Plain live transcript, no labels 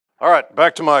All right,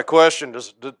 back to my question.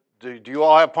 Do you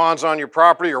all have ponds on your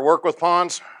property or work with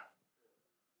ponds?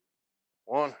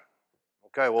 One?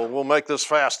 Okay, well, we'll make this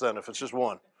fast then if it's just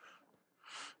one.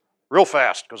 Real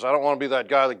fast, because I don't want to be that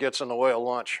guy that gets in the way of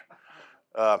lunch.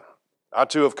 I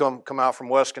too have come out from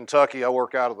West Kentucky. I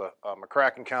work out of the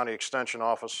McCracken County Extension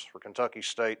Office for Kentucky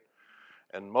State.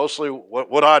 And mostly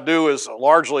what I do is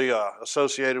largely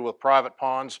associated with private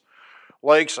ponds,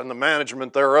 lakes, and the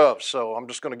management thereof. So I'm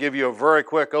just going to give you a very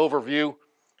quick overview,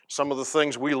 some of the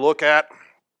things we look at,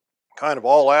 kind of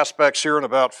all aspects here in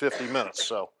about 50 minutes.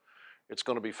 So it's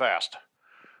going to be fast.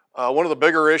 One of the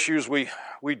bigger issues we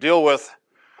deal with,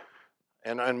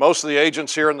 and most of the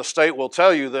agents here in the state will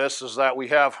tell you this, is that we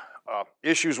have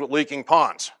issues with leaking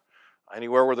ponds.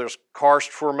 Anywhere where there's karst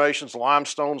formations,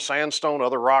 limestone, sandstone,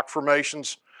 other rock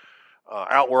formations.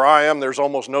 Out where I am, there's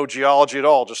almost no geology at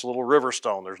all, just a little river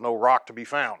stone. There's no rock to be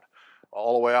found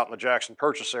all the way out in the Jackson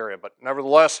Purchase area. But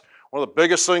nevertheless, one of the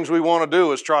biggest things we want to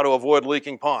do is try to avoid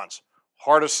leaking ponds.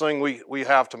 Hardest thing we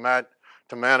have to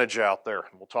manage out there.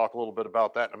 We'll talk a little bit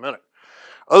about that in a minute.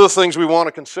 Other things we want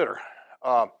to consider.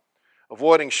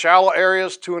 Avoiding shallow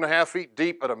areas, 2.5 feet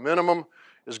deep at a minimum,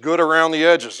 is good around the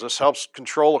edges. This helps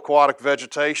control aquatic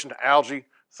vegetation, algae,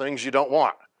 things you don't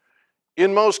want.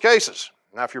 In most cases,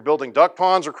 now if you're building duck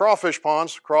ponds or crawfish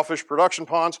production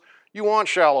ponds, you want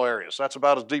shallow areas. That's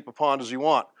about as deep a pond as you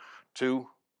want,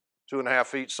 2.5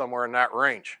 feet, somewhere in that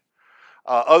range.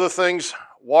 Other things,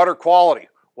 water quality.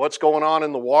 What's going on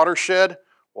in the watershed?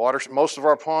 Most of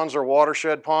our ponds are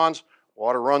watershed ponds.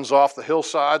 Water runs off the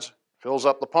hillsides, fills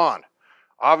up the pond.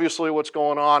 Obviously what's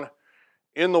going on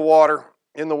in the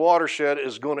watershed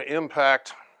is going to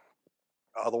impact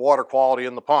the water quality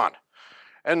in the pond.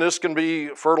 And this can be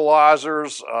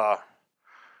fertilizers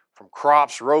from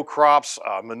crops, row crops,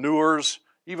 manures,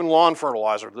 even lawn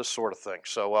fertilizer, this sort of thing.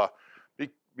 So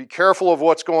be careful of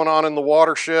what's going on in the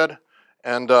watershed,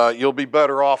 and you'll be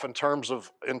better off in terms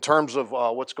of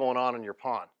what's going on in your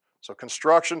pond. So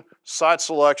construction, site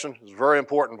selection is very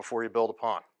important before you build a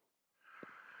pond.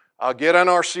 Get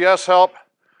NRCS help.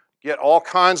 Get all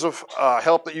kinds of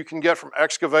help that you can get from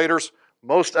excavators.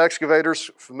 Most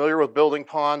excavators familiar with building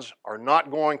ponds are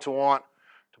not going to want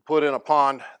to put in a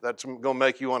pond that's going to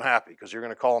make you unhappy, because you're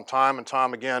going to call them time and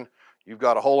time again. You've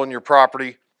got a hole in your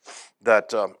property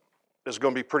that is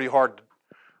going to be pretty hard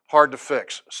to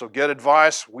fix. So get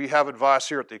advice. We have advice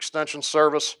here at the Extension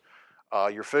Service.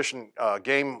 Your fish and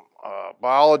game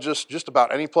biologist, just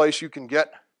about any place you can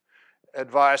get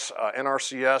advice,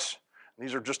 NRCS.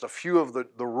 These are just a few of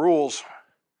the rules,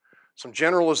 some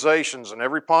generalizations, and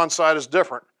every pond site is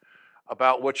different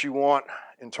about what you want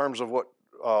in terms of what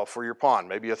for your pond.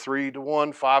 Maybe a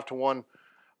 3-to-1, 5-to-1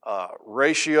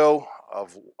 ratio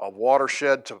of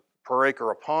watershed per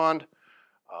acre of pond.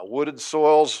 Wooded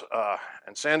soils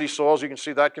and sandy soils, you can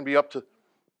see that can be up to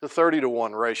the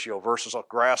 30-to-1 ratio versus a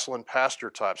grassland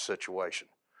pasture type situation.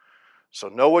 So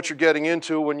know what you're getting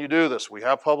into when you do this. We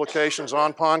have publications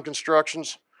on pond construction.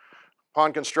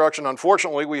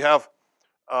 Unfortunately, we have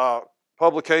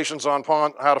publications on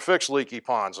how to fix leaky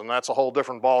ponds, and that's a whole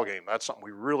different ballgame. That's something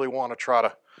we really want to try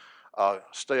to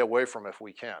stay away from if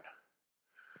we can.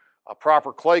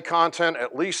 Proper clay content,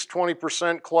 at least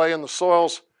 20% clay in the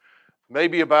soils,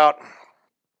 maybe about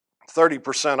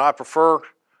 30%. I prefer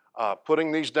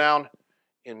putting these down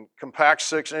in compact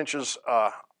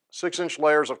 6-inch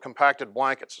layers of compacted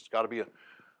blankets. It's got to be a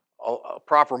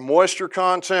proper moisture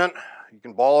content. You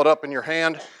can ball it up in your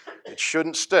hand. It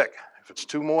shouldn't stick. If it's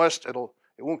too moist, it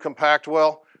won't compact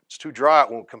well. If it's too dry, it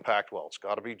won't compact well. It's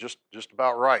got to be just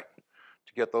about right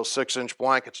to get those 6-inch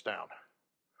blankets down.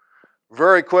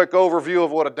 Very quick overview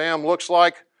of what a dam looks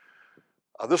like.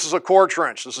 This is a core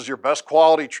trench. This is your best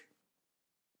quality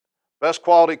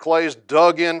clays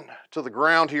dug in to the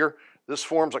ground here. This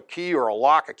forms a key or a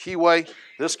lock, a keyway.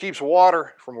 This keeps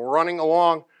water from running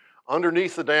along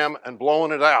underneath the dam and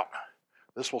blowing it out.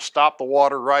 This will stop the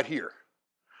water right here.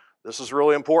 This is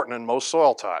really important in most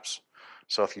soil types.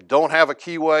 So if you don't have a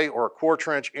keyway or a core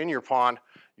trench in your pond,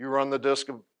 you run the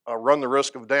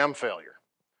risk of dam failure.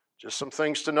 Just some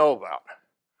things to know about.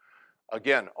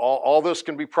 Again, all this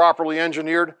can be properly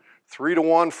engineered.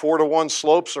 3-to-1, 4-to-1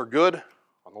 slopes are good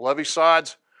on the levee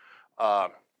sides.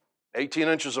 18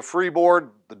 inches of freeboard,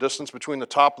 the distance between the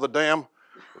top of the dam,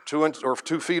 2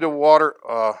 feet of water,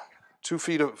 2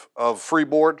 feet of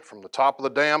freeboard from the top of the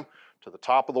dam to the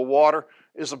top of the water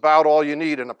is about all you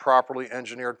need in a properly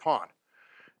engineered pond.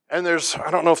 And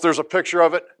I don't know if there's a picture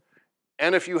of it,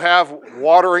 and if you have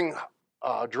watering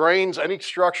drains, any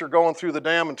structure going through the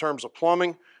dam in terms of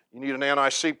plumbing, you need an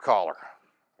anti-seep collar,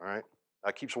 all right?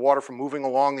 That keeps water from moving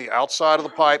along the outside of the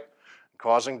pipe and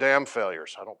causing dam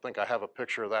failures. I don't think I have a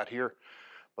picture of that here,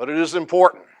 but it is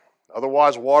important.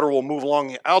 Otherwise, water will move along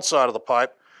the outside of the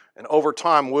pipe and over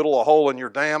time whittle a hole in your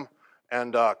dam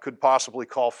and could possibly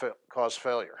cause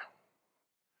failure.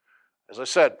 As I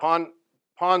said, pond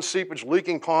seepage,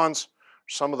 leaking ponds are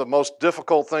some of the most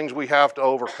difficult things we have to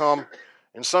overcome.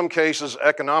 In some cases,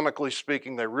 economically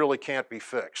speaking, they really can't be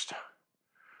fixed.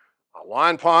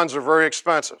 Line ponds are very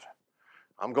expensive.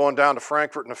 I'm going down to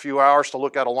Frankfurt in a few hours to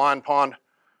look at a line pond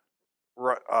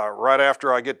right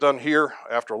after I get done here,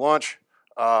 after lunch.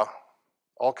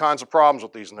 All kinds of problems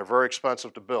with these, and they're very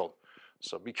expensive to build.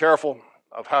 So be careful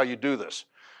of how you do this.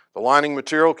 The lining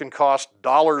material can cost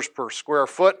dollars per square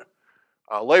foot.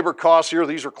 Labor costs here,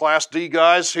 these are Class D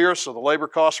guys here, so the labor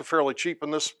costs are fairly cheap in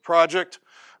this project.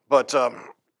 But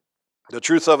the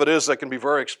truth of it is they can be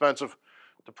very expensive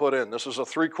to put in. This is a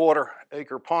 3/4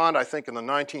 acre pond, I think in the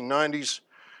 1990s.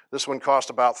 This one cost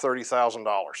about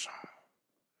 $30,000.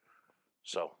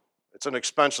 So it's an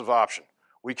expensive option.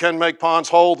 We can make ponds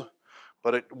hold,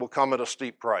 but it will come at a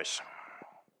steep price.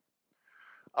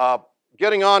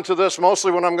 Getting on to this,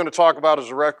 mostly what I'm going to talk about is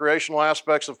the recreational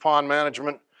aspects of pond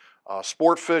management,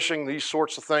 sport fishing, these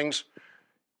sorts of things.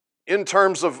 In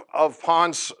terms of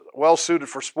ponds well suited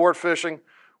for sport fishing,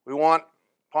 we want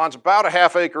ponds about a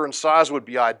 ½ acre in size would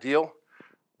be ideal.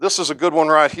 This is a good one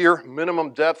right here,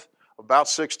 minimum depth about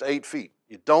 6 to 8 feet.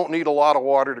 You don't need a lot of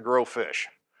water to grow fish.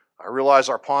 I realize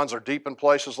our ponds are deep in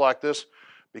places like this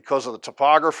because of the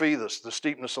topography, the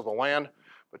steepness of the land,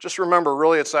 but just remember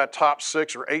really it's that top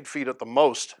 6 or 8 feet at the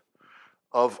most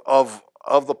of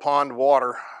the pond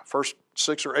water, first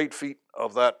 6 or 8 feet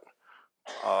of that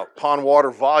pond water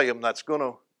volume that's going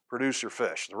to produce your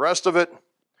fish. The rest of it,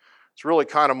 it's really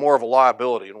kind of more of a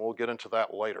liability, and we'll get into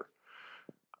that later.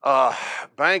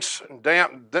 Banks and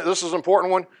dam, this is an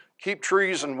important one. Keep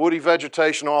trees and woody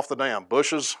vegetation off the dam,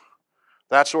 bushes,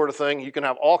 that sort of thing. You can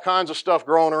have all kinds of stuff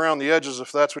growing around the edges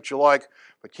if that's what you like,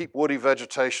 but keep woody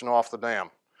vegetation off the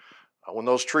dam. When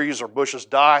those trees or bushes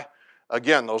die,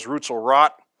 again, those roots will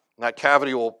rot, and that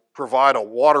cavity will provide a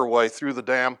waterway through the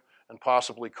dam and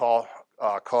possibly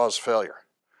cause failure.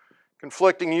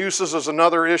 Conflicting uses is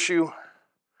another issue.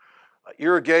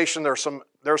 Irrigation,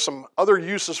 there's some other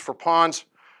uses for ponds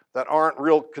that aren't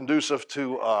real conducive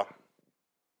to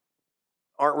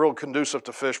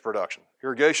fish production.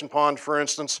 Irrigation pond, for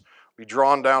instance, be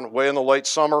drawn down way in the late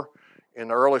summer, in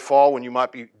the early fall when you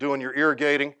might be doing your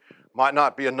irrigating, might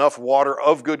not be enough water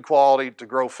of good quality to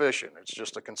grow fish in. It's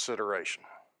just a consideration.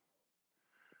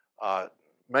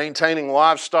 Maintaining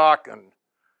livestock and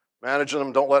managing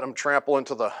them, don't let them trample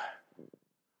into the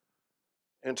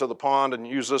pond and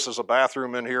use this as a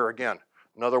bathroom in here. Again,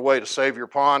 another way to save your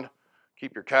pond,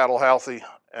 keep your cattle healthy,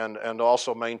 and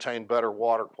also maintain better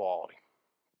water quality.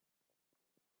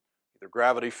 Either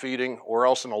gravity feeding or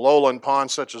else in a lowland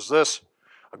pond such as this,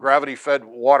 a gravity-fed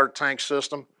water tank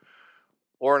system,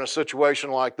 or in a situation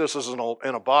like this is in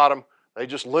a bottom, they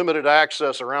just limited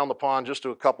access around the pond just to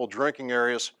a couple drinking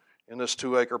areas in this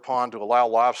 2-acre pond to allow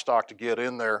livestock to get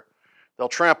in there. They'll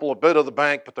trample a bit of the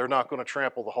bank, but they're not going to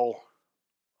trample the whole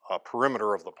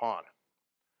perimeter of the pond.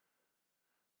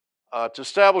 To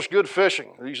establish good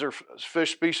fishing, these are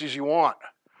fish species you want.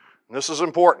 And this is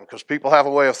important because people have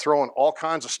a way of throwing all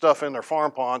kinds of stuff in their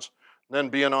farm ponds and then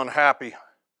being unhappy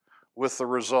with the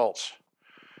results.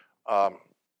 The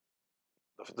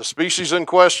species in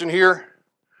question here,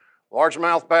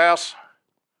 largemouth bass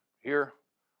here,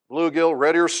 bluegill,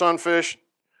 red ear sunfish,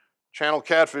 channel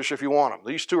catfish if you want them.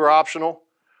 These two are optional.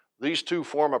 These two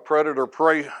form a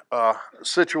predator-prey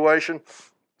situation,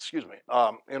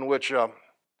 in which the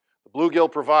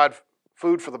bluegill provide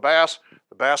food for the bass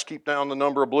keep down the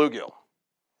number of bluegill.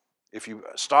 If you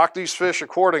stock these fish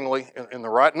accordingly in the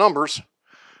right numbers,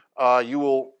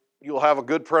 you'll have a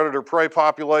good predator-prey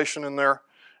population in there,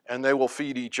 and they will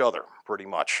feed each other pretty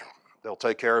much. They'll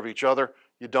take care of each other.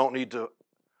 You don't need to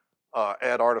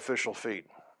add artificial feed.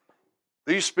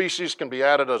 These species can be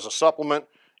added as a supplement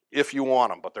if you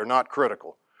want them, but they're not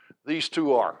critical. These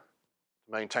two are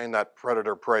to maintain that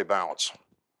predator-prey balance.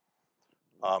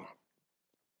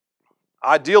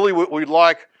 Ideally, what we'd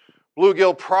like,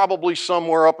 bluegill probably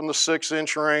somewhere up in the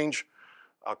 6-inch range,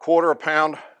 1/4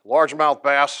 pound, largemouth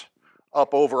bass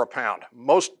up over 1 pound.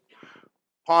 Most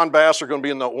pond bass are going to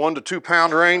be in the 1 to 2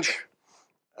 pound range,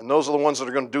 and those are the ones that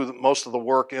are going to do most of the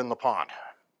work in the pond.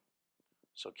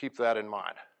 So keep that in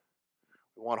mind.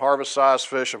 We want harvest-sized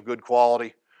fish of good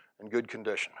quality and good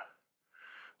condition.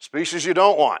 Species you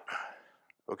don't want.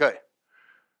 Okay,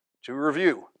 to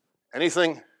review,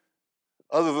 anything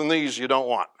other than these you don't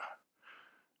want.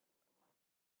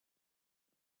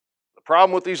 The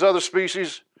problem with these other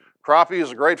species, Crappie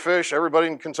is a great fish. Everybody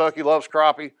in Kentucky loves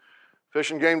crappie.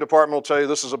 Fish and Game Department will tell you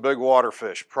this is a big water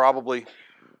fish, probably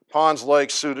ponds,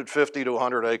 lakes suited 50 to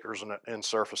 100 acres in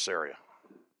surface area.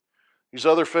 These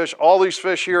other fish, all these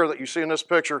fish here that you see in this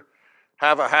picture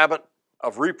have a habit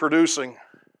of reproducing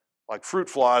like fruit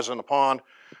flies in the pond,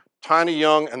 tiny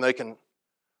young, and they can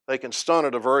stun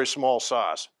at a very small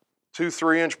size.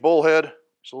 2-3 inch bullhead,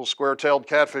 this little square-tailed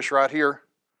catfish right here,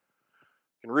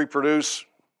 can reproduce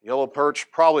yellow perch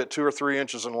probably at 2 or 3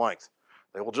 inches in length.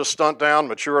 They will just stunt down,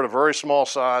 mature at a very small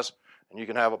size, and you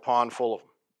can have a pond full of them.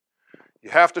 You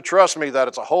have to trust me that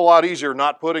it's a whole lot easier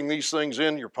not putting these things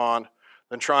in your pond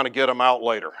than trying to get them out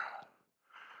later.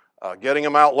 Getting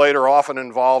them out later often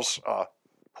involves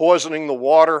poisoning the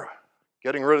water,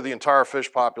 getting rid of the entire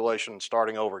fish population, and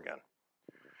starting over again.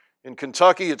 In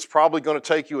Kentucky, it's probably going to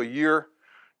take you 1 year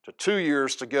to 2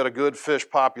 years to get a good fish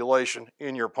population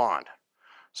in your pond.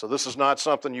 So this is not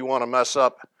something you want to mess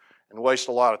up and waste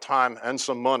a lot of time and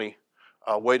some money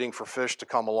waiting for fish to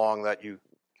come along that you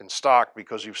can stock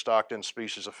because you've stocked in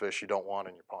species of fish you don't want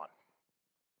in your pond.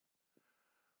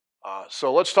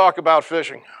 So let's talk about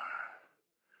fishing.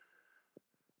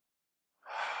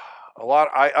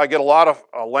 I get a lot of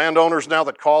landowners now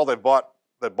that call. They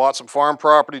bought some farm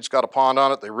property. It's got a pond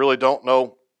on it. They really don't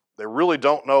know. They really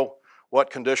don't know what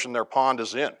condition their pond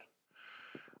is in.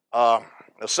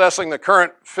 Assessing the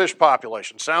current fish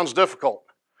population sounds difficult.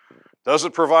 Does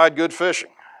it provide good fishing?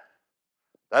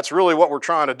 That's really what we're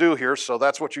trying to do here. So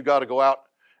that's what you got to go out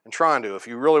and try and do. If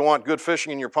you really want good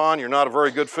fishing in your pond, you're not a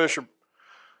very good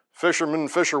fisherman,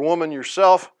 fisherwoman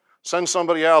yourself, send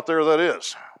somebody out there that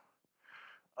is.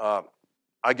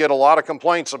 I get a lot of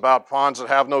complaints about ponds that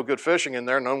have no good fishing in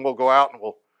there, and then we'll go out and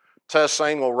we'll test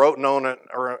seine, we'll rotenone it,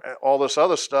 or all this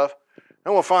other stuff,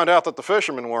 and we'll find out that the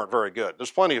fishermen weren't very good.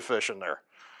 There's plenty of fish in there.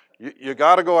 You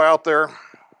got to go out there a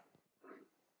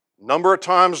number of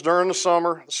times during the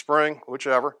summer, the spring,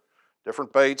 whichever,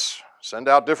 different baits, send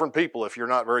out different people if you're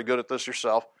not very good at this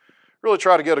yourself. Really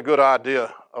try to get a good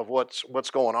idea of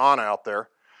what's going on out there.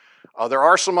 There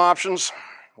are some options.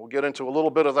 We'll get into a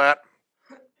little bit of that.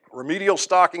 Remedial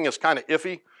stocking is kind of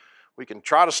iffy. We can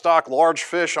try to stock large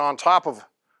fish on top of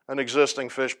an existing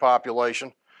fish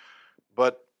population,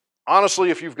 but honestly,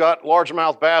 if you've got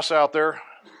largemouth bass out there,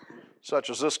 such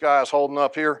as this guy is holding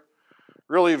up here,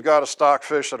 really you've got to stock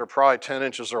fish that are probably 10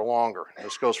 inches or longer.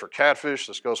 This goes for catfish,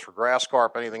 this goes for grass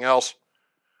carp, anything else,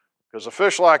 because a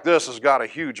fish like this has got a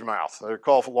huge mouth. They're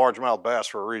called largemouth bass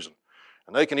for a reason,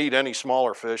 and they can eat any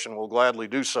smaller fish and will gladly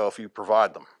do so if you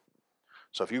provide them.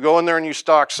 So if you go in there and you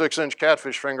stock 6-inch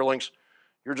catfish fingerlings,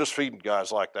 you're just feeding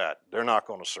guys like that. They're not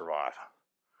going to survive.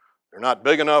 They're not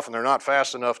big enough and they're not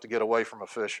fast enough to get away from a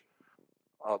fish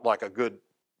like a good,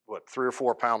 3 or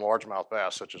 4 pound largemouth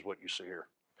bass, such as what you see here.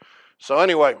 So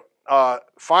anyway,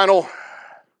 final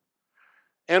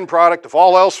end product, if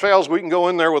all else fails, we can go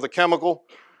in there with a chemical.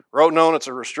 Rotenone, it's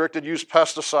a restricted use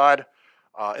pesticide.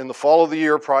 In the fall of the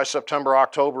year, probably September,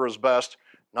 October is best.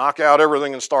 Knock out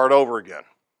everything and start over again.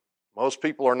 Most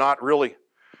people are not really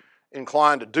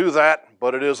inclined to do that,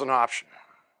 but it is an option.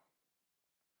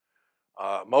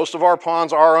 Most of our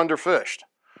ponds are underfished.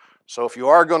 So if you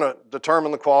are going to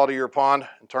determine the quality of your pond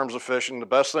in terms of fishing, the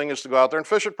best thing is to go out there and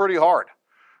fish it pretty hard.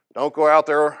 Don't go out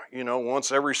there,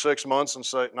 once every 6 months and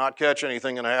say, not catch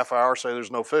anything in a half hour, say there's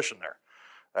no fish in there.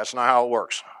 That's not how it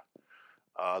works.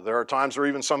 There are times where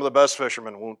even some of the best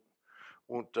fishermen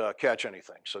won't catch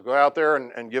anything. So go out there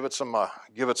and give it some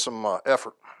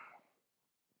effort.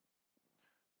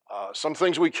 Some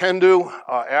things we can do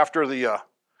after the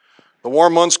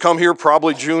warm months come here,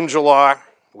 probably June, July.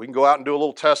 We can go out and do a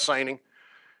little test seining.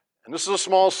 And this is a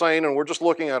small seine, and we're just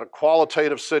looking at a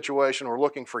qualitative situation. We're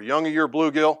looking for young-a-year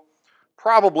bluegill,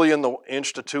 probably in the 1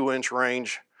 to 2 inch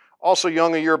range. Also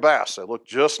young-a-year bass. They look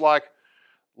just like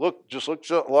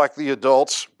the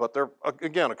adults, but they're,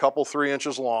 again, a couple 3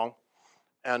 inches long.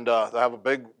 And they have a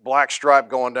big black stripe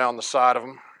going down the side of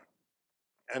them.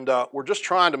 And we're just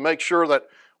trying to make sure that,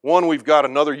 one, we've got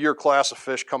another year class of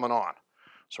fish coming on.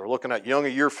 So we're looking at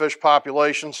young-a-year fish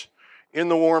populations in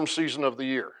the warm season of the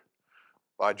year.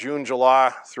 By June,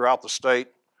 July, throughout the state,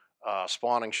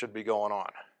 spawning should be going on.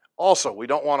 Also, we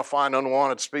don't want to find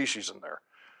unwanted species in there.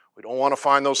 We don't want to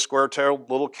find those square-tailed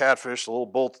little catfish, the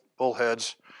little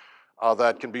bullheads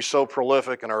that can be so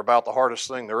prolific and are about the hardest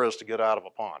thing there is to get out of a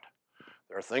pond.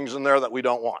 There are things in there that we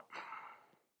don't want.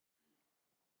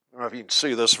 I don't know if you can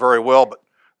see this very well, but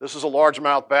this is a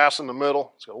largemouth bass in the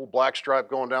middle. It's got a little black stripe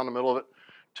going down the middle of it.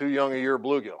 2 young-a-year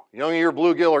bluegill. Young-a-year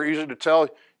bluegill are easy to tell.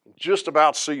 You just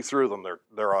about see through them.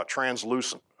 They're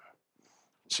translucent.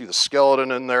 You see the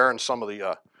skeleton in there and some of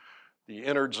the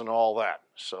innards and all that.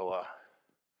 So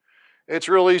It's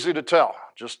real easy to tell,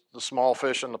 just the small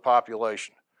fish in the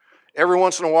population. Every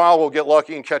once in a while, we'll get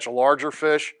lucky and catch a larger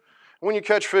fish. When you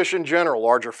catch fish in general,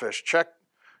 larger fish,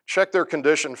 check their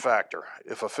condition factor.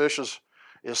 If a fish is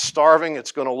starving,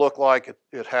 it's going to look like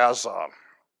it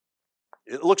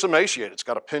looks emaciated. It's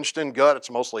got a pinched in gut. It's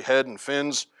mostly head and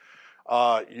fins.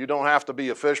 You don't have to be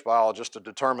a fish biologist to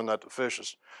determine that the fish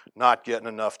is not getting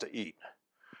enough to eat.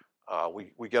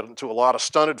 We get into a lot of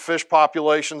stunted fish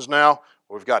populations now.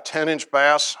 We've got 10-inch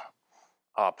bass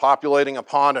populating a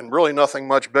pond and really nothing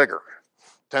much bigger.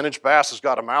 10-inch bass has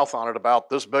got a mouth on it about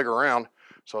this big around,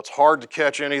 so it's hard to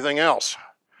catch anything else.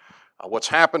 What's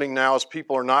happening now is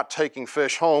people are not taking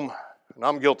fish home, and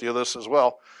I'm guilty of this as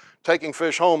well, taking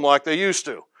fish home like they used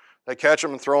to. They catch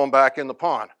them and throw them back in the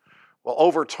pond. Well,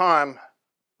 over time,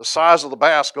 the size of the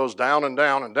bass goes down and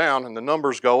down and down, and the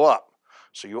numbers go up.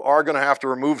 So you are going to have to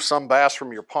remove some bass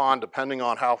from your pond, depending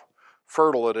on how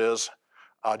fertile it is,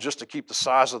 just to keep the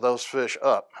size of those fish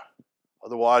up.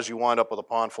 Otherwise, you wind up with a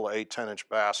pond full of 8, 10-inch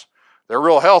bass. They're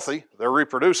real healthy, they're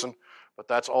reproducing, but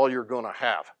that's all you're going to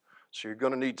have. So you're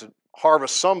going to need to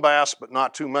harvest some bass, but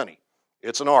not too many.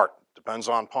 It's an art. It depends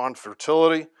on pond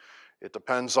fertility. It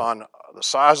depends on the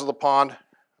size of the pond,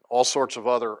 all sorts of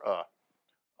other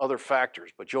factors.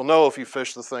 But you'll know if you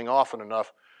fish the thing often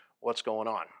enough what's going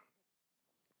on.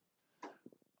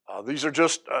 These are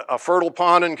just a fertile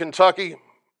pond in Kentucky,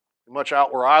 much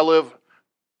out where I live.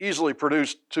 Easily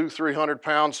produced 200-300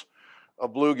 pounds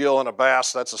of bluegill and a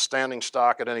bass. That's a standing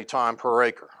stock at any time per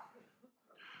acre.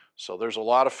 So there's a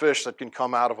lot of fish that can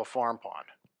come out of a farm pond.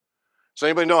 Does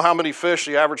anybody know how many fish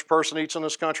the average person eats in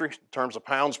this country in terms of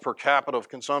pounds per capita of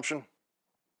consumption?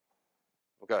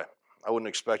 Okay, I wouldn't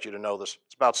expect you to know this.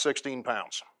 It's about 16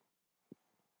 pounds.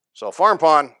 So a farm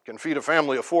pond can feed a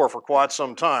family of 4 for quite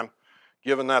some time,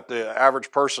 given that the average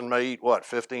person may eat,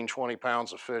 15, 20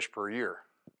 pounds of fish per year.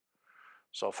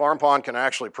 So a farm pond can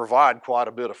actually provide quite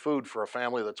a bit of food for a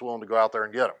family that's willing to go out there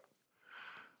and get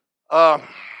them.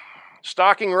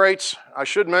 Stocking rates, I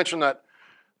should mention that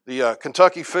the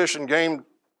Kentucky Fish and Game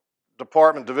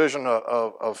Department Division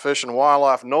of Fish and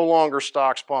Wildlife no longer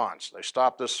stocks ponds. They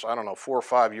stopped this, 4 or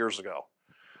 5 years ago.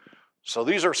 So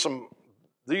these are some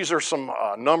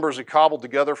numbers he cobbled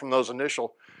together from those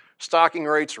initial stocking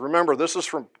rates. Remember, this is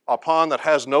from a pond that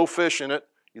has no fish in it,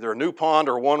 either a new pond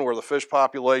or one where the fish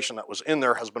population that was in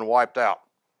there has been wiped out.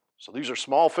 So these are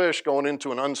small fish going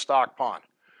into an unstocked pond.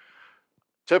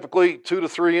 Typically 2 to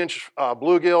 3 inch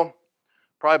bluegill,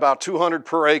 probably about 200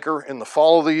 per acre in the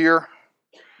fall of the year.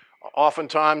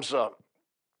 Oftentimes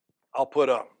I'll put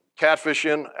a catfish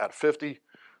in at 50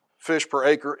 fish per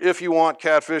acre if you want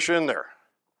catfish in there.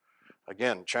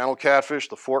 Again, channel catfish,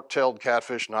 the fork-tailed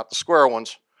catfish, not the square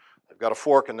ones. They've got a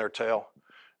fork in their tail.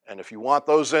 And if you want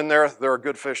those in there, they're a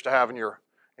good fish to have in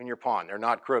your pond. They're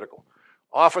not critical.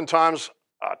 Oftentimes,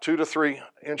 2 to 3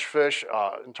 inch fish,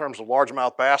 in terms of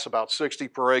largemouth bass, about 60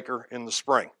 per acre in the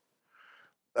spring.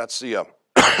 That's the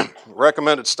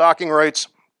recommended stocking rates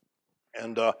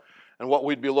and what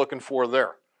we'd be looking for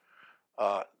there.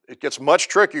 It gets much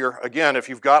trickier, again, if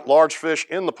you've got large fish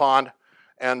in the pond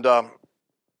and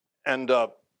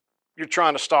you're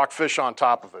trying to stock fish on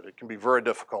top of it. It can be very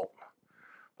difficult.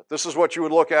 But this is what you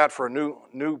would look at for a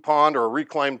new pond, or a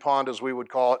reclaimed pond as we would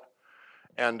call it.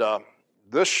 And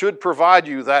this should provide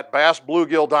you that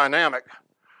bass-bluegill dynamic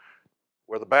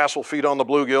where the bass will feed on the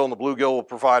bluegill and the bluegill will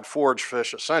provide forage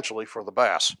fish essentially for the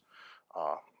bass.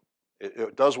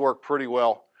 It does work pretty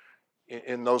well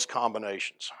in those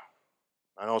combinations.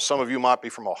 I know some of you might be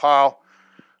from Ohio.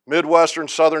 Midwestern,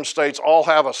 southern states all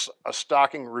have a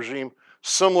stocking regime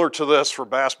similar to this for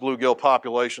bass bluegill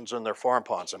populations in their farm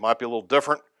ponds. It might be a little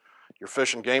different. Your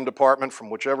Fish and Game Department from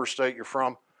whichever state you're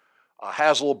from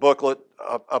has a little booklet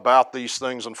about these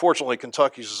things. Unfortunately,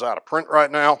 Kentucky's is out of print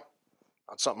right now.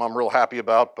 Not something I'm real happy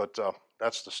about, but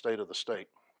that's the state of the state.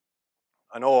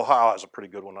 I know Ohio has a pretty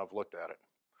good one. I've looked at it.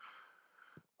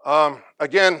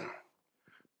 Again,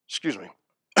 excuse me.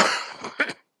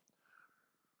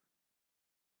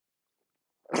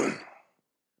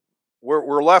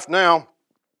 We're left now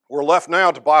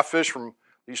to buy fish from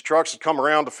these trucks that come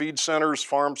around to feed centers,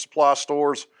 farm supply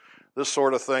stores, this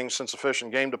sort of thing, since the Fish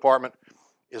and Game Department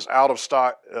is out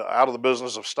of the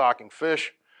business of stocking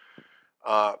fish.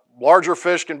 Larger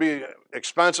fish can be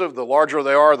expensive. The larger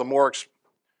they are, the more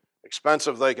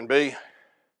expensive they can be.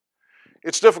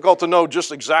 It's difficult to know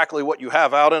just exactly what you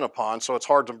have out in a pond, so it's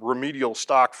hard to remedial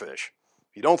stock fish.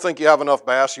 If you don't think you have enough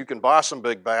bass, you can buy some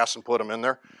big bass and put them in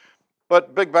there.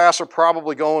 But big bass are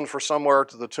probably going for somewhere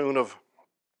to the tune of,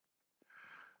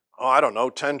 $10,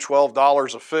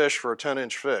 $12 a fish for a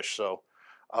 10-inch fish. So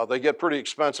they get pretty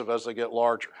expensive as they get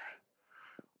larger.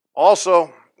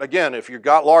 Also, again, if you've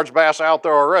got large bass out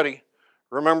there already,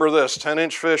 remember this,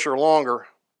 10-inch fish or longer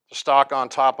to stock on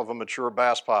top of a mature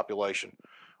bass population,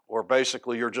 or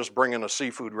basically you're just bringing a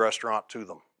seafood restaurant to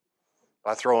them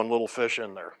by throwing little fish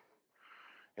in there.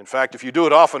 In fact, if you do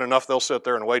it often enough, they'll sit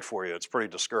there and wait for you. It's pretty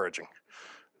discouraging.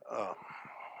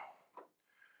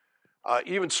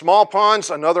 Even small ponds,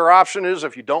 another option is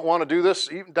if you don't want to do this,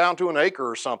 even down to an acre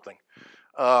or something.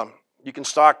 You can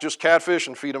stock just catfish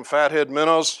and feed them fathead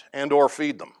minnows and or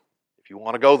feed them. If you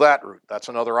want to go that route, that's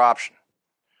another option.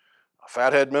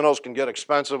 Fathead minnows can get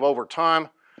expensive over time.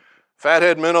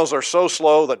 Fathead minnows are so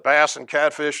slow that bass and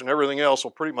catfish and everything else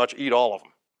will pretty much eat all of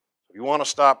them. If you want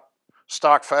to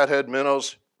stock fathead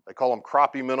minnows, they call them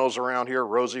crappie minnows around here,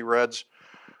 rosy reds.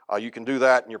 You can do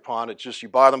that in your pond. It's just you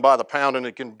buy them by the pound and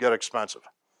it can get expensive.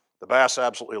 The bass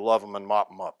absolutely love them and mop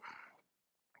them up.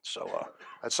 So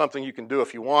that's something you can do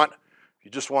if you want. If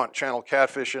you just want channel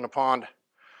catfish in a pond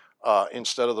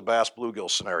instead of the bass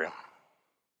bluegill scenario.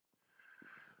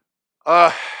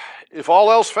 If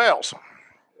all else fails,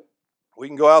 we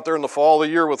can go out there in the fall of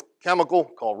the year with a chemical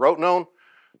called rotenone.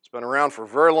 It's been around for a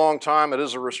very long time. It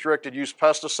is a restricted use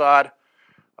pesticide.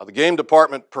 The game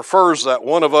department prefers that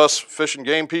one of us, fish and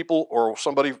game people, or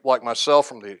somebody like myself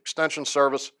from the extension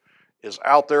service, is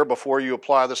out there before you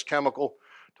apply this chemical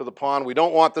to the pond. We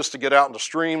don't want this to get out into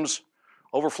streams,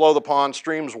 overflow the pond,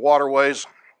 streams, waterways,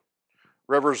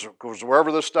 rivers, because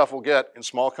wherever this stuff will get in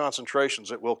small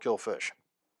concentrations, it will kill fish.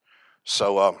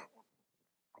 So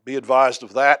be advised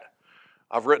of that.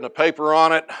 I've written a paper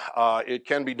on it. It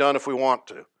can be done if we want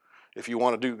to, if you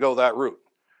want to go that route.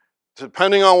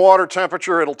 Depending on water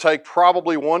temperature, it'll take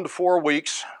probably 1 to 4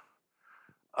 weeks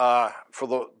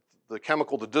for the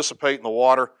chemical to dissipate in the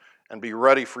water and be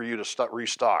ready for you to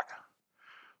restock.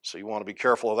 So you want to be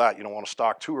careful of that. You don't want to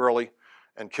stock too early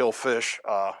and kill fish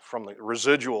from the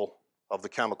residual of the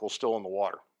chemical still in the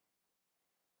water.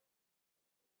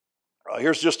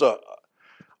 Here's just a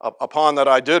pond that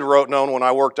I did rotenone when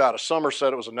I worked out of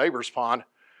Somerset. It was a neighbor's pond,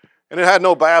 and it had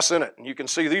no bass in it. And you can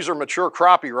see these are mature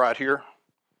crappie right here,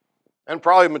 and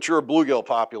probably mature bluegill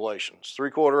populations.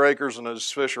 3/4 acres, and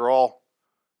those fish are all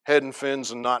head and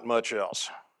fins and not much else.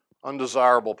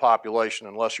 Undesirable population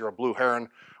unless you're a blue heron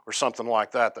or something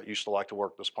like that that used to like to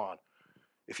work this pond.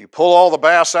 If you pull all the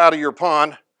bass out of your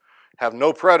pond, have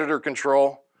no predator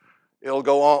control, it'll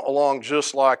go along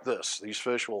just like this. These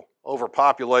fish will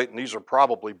overpopulate, and these are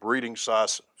probably breeding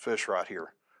size fish right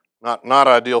here. Not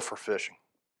ideal for fishing.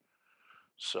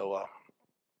 So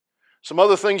some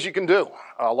other things you can do.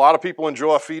 A lot of people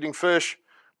enjoy feeding fish.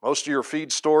 Most of your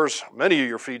feed stores, many of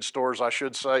your feed stores I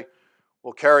should say,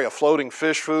 will carry a floating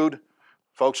fish food.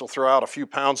 Folks will throw out a few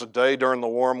pounds a day during the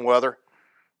warm weather.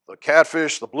 The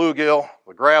catfish, the bluegill,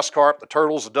 the grass carp, the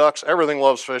turtles, the ducks, everything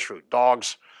loves fish food.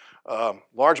 Dogs.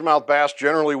 Largemouth bass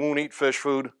generally won't eat fish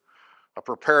food, a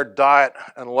prepared diet,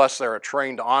 unless they're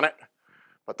trained on it.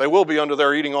 But they will be under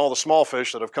there eating all the small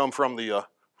fish that have come from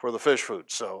for the fish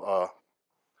food. So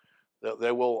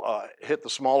they will hit the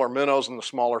smaller minnows and the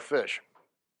smaller fish.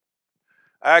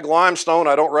 Ag limestone,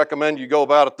 I don't recommend you go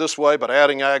about it this way, but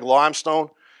adding ag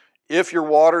limestone, if your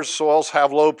waters, soils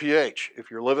have low pH, if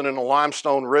you're living in a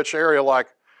limestone-rich area like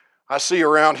I see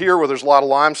around here where there's a lot of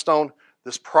limestone,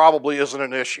 this probably isn't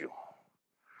an issue.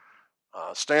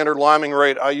 Standard liming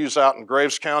rate I use out in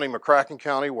Graves County, McCracken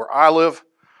County, where I live,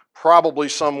 probably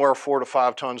somewhere 4 to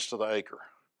 5 tons to the acre.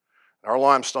 Our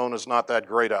limestone is not that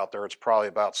great out there. It's probably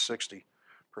about 60%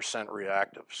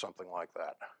 reactive, something like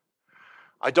that.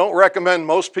 I don't recommend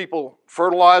most people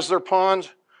fertilize their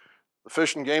ponds. The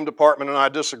Fish and Game Department and I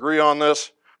disagree on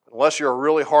this. Unless you're a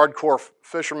really hardcore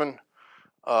fisherman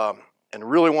and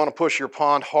really want to push your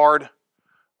pond hard,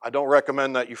 I don't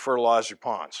recommend that you fertilize your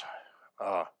ponds.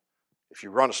 If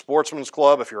you run a sportsman's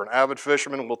club, if you're an avid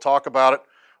fisherman, we'll talk about it.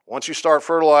 Once you start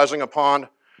fertilizing a pond,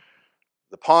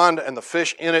 the pond and the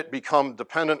fish in it become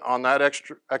dependent on that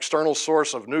external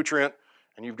source of nutrient,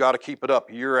 and you've got to keep it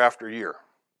up year after year.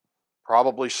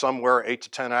 Probably somewhere 8 to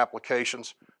 10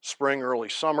 applications, spring, early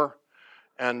summer,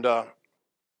 and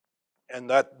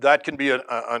that can be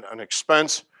an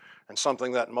expense and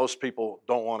something that most people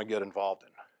don't want to get involved in.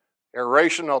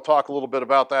 Aeration, I'll talk a little bit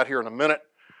about that here in a minute.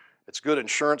 It's good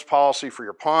insurance policy for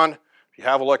your pond. If you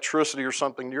have electricity or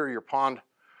something near your pond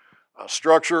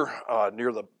structure,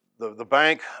 near the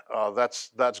bank,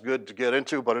 that's good to get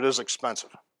into, but it is expensive.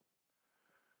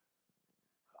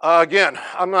 Again,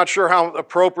 I'm not sure how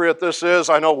appropriate this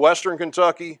is. I know Western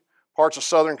Kentucky, parts of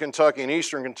Southern Kentucky, and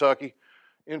Eastern Kentucky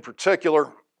in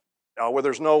particular, where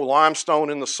there's no limestone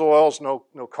in the soils, no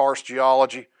karst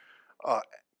geology,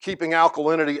 keeping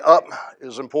alkalinity up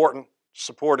is important,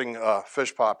 supporting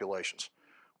fish populations.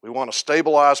 We want to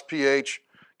stabilize pH,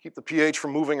 keep the pH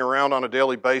from moving around on a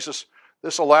daily basis.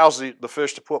 This allows the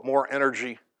fish to put more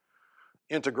energy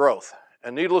into growth.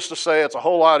 And needless to say, it's a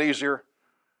whole lot easier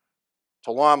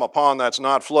to lime a pond that's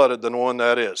not flooded than one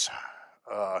that is.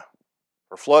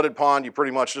 For flooded pond, you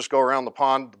pretty much just go around the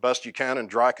pond the best you can in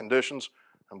dry conditions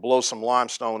and blow some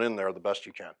limestone in there the best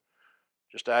you can.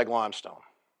 Just ag limestone.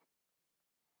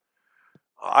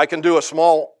 I can do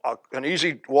an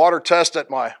easy water test at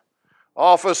my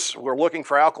office. We're looking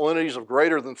for alkalinities of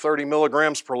greater than 30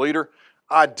 milligrams per liter.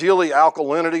 Ideally,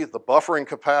 alkalinity, the buffering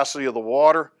capacity of the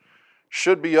water,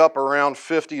 should be up around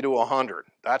 50 to 100.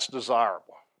 That's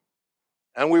desirable.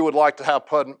 And we would like to have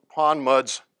pond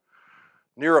muds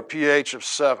near a pH of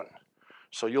 7.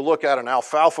 So you look at an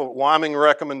alfalfa liming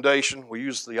recommendation. We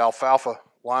use the alfalfa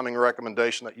liming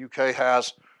recommendation that UK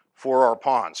has for our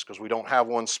ponds because we don't have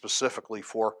one specifically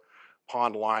for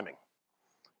pond liming.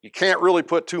 You can't really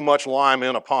put too much lime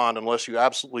in a pond unless you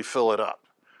absolutely fill it up.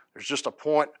 There's just a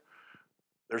point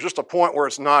where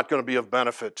it's not going to be of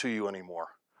benefit to you anymore.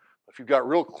 If you've got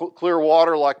real clear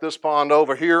water like this pond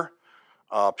over here,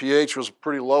 pH was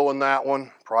pretty low in that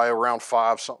one, probably around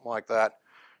 5, something like that.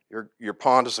 Your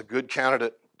pond is a good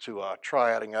candidate to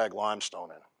try adding ag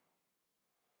limestone in.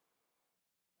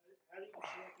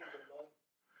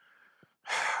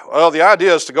 Well, the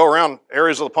idea is to go around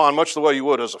areas of the pond much the way you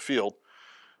would as a field.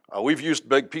 We've used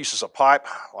big pieces of pipe,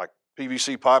 like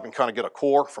PVC pipe, and kind of get a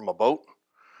core from a boat,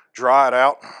 dry it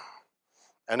out,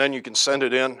 and then you can send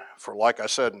it in for, like I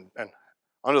said, and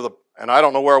I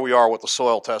don't know where we are with the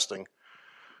soil testing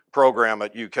program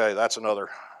at UK. That's another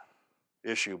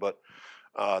issue, but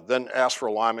then ask for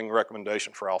a liming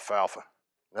recommendation for alfalfa.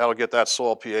 That'll get that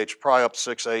soil pH probably up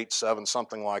 6, 8, 7,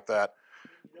 something like that.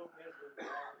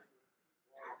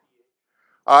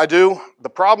 I do. The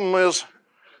problem is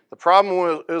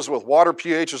with water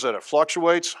pH is that it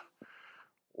fluctuates.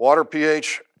 Water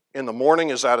pH in the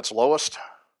morning is at its lowest,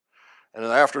 and in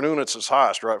the afternoon it's its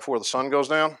highest right before the sun goes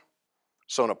down.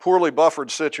 So in a poorly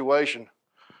buffered situation,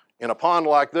 in a pond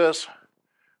like this,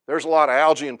 there's a lot of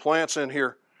algae and plants in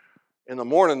here. In the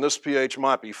morning, this pH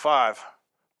might be 5,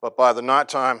 but by the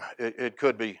nighttime, it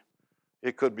could be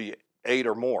 8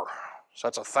 or more. So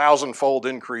that's a 1,000-fold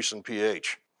increase in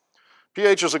pH.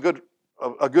 pH is a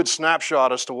good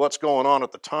snapshot as to what's going on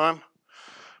at the time,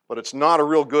 but it's not a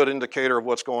real good indicator of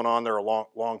what's going on there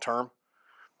long term.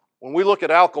 When we look at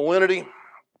alkalinity,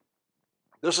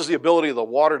 this is the ability of the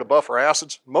water to buffer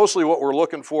acids. Mostly what we're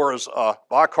looking for is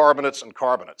bicarbonates and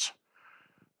carbonates.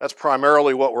 That's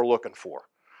primarily what we're looking for.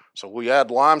 So we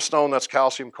add limestone, that's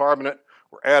calcium carbonate.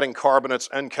 We're adding carbonates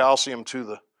and calcium to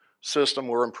the system.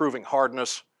 We're improving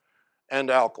hardness and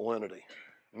alkalinity.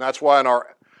 And that's why in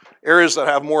our areas that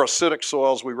have more acidic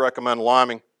soils, we recommend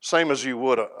liming, same as you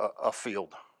would a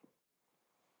field.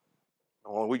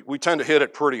 Well, we tend to hit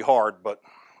it pretty hard, but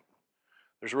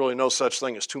there's really no such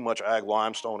thing as too much ag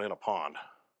limestone in a pond.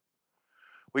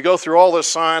 We go through all this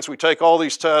science, we take all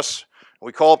these tests,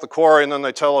 we call up the quarry, and then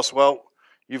they tell us, well,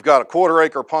 you've got a 1/4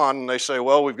 acre pond, and they say,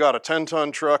 well, we've got a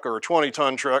 10-ton truck or a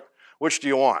 20-ton truck. Which do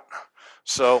you want?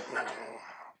 So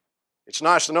it's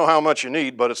nice to know how much you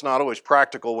need, but it's not always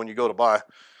practical when you go to buy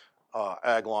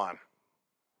ag lime.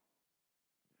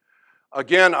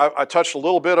 Again, I touched a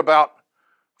little bit about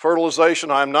fertilization.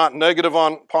 I'm not negative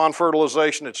on pond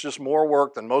fertilization. It's just more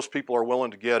work than most people are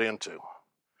willing to get into.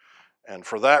 And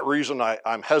for that reason,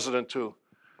 I'm hesitant to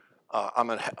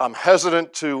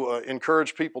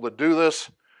encourage people to do this,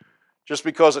 just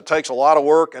because it takes a lot of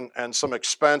work and some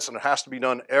expense, and it has to be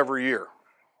done every year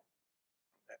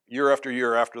after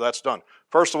year after that's done.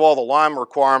 First of all, the lime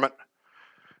requirement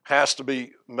has to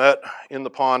be met in the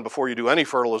pond before you do any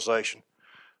fertilization.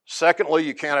 Secondly,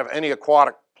 you can't have any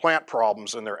aquatic plant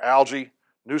problems in there, algae,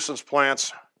 nuisance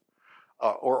plants,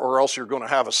 or else you're going to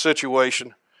have a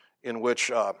situation in which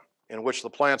the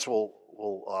plants will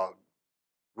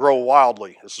grow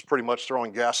wildly. This is pretty much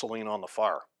throwing gasoline on the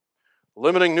fire.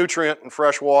 Limiting nutrient in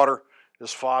fresh water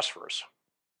is phosphorus.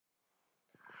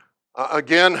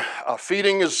 Again,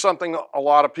 feeding is something a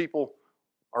lot of people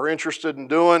are interested in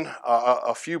doing.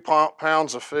 A few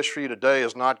pounds of fish feed a day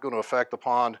is not going to affect the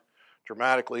pond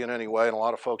dramatically in any way, and a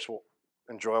lot of folks will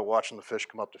enjoy watching the fish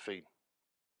come up to feed.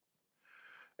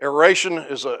 Aeration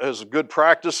is a good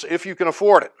practice if you can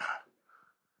afford it.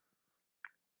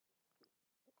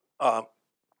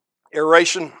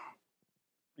 Aeration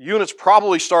units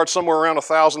probably start somewhere around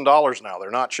 $1,000 now.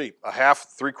 They're not cheap. A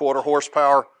 1/2, 3/4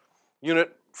 horsepower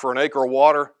unit for an acre of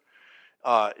water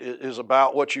is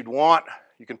about what you'd want.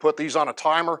 You can put these on a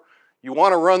timer. You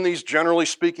want to run these, generally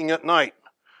speaking, at night,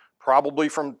 probably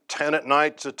from 10 at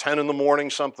night to 10 in the morning,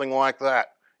 something like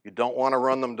that. You don't want to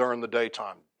run them during the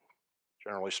daytime,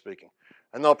 generally speaking.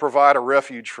 And they'll provide a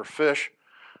refuge for fish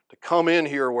to come in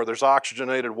here where there's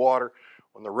oxygenated water.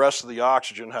 When the rest of the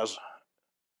oxygen has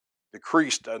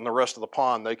decreased in the rest of the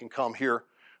pond, they can come here.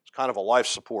 It's kind of a life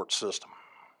support system.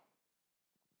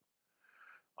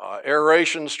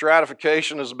 Aeration,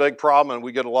 stratification is a big problem, and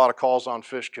we get a lot of calls on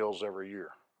fish kills every year.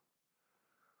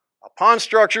 Pond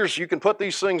structures, you can put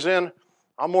these things in.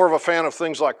 I'm more of a fan of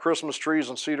things like Christmas trees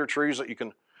and cedar trees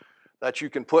that you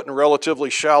can put in relatively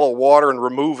shallow water and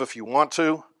remove if you want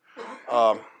to.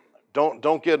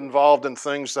 Don't get involved in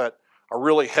things that are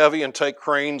really heavy and take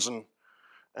cranes and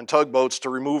tugboats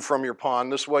to remove from your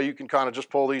pond. This way you can kind of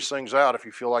just pull these things out if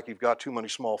you feel like you've got too many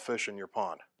small fish in your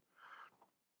pond.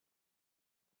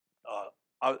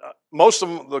 Most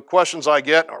of the questions I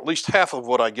get, or at least half of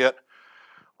what I get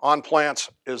on plants,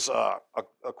 is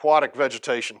aquatic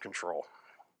vegetation control.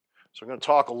 So we're going to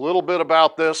talk a little bit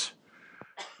about this.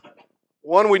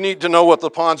 One, we need to know what the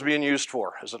pond's being used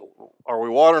for. Are we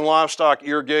watering livestock,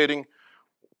 irrigating,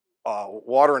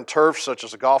 watering turf, such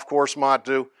as a golf course might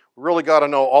do? We really got to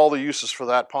know all the uses for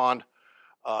that pond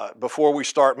before we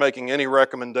start making any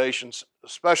recommendations,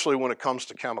 especially when it comes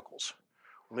to chemicals.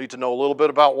 We need to know a little bit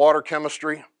about water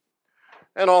chemistry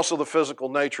and also the physical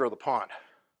nature of the pond.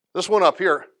 This one up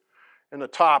here in the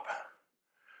top,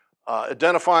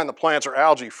 identifying the plants or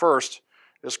algae first,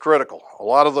 is critical. A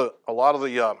lot of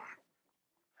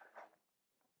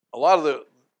the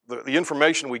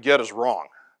information we get is wrong.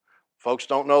 Folks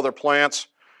don't know their plants,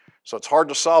 so it's hard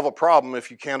to solve a problem if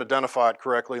you can't identify it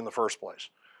correctly in the first place.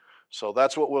 So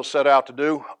that's what we'll set out to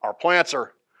do. Our plants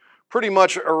are pretty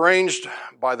much arranged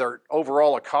by their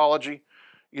overall ecology,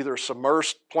 either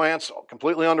submerged plants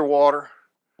completely underwater,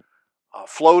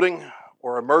 floating,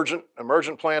 or emergent.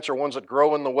 Emergent plants are ones that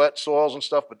grow in the wet soils and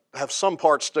stuff, but have some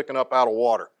parts sticking up out of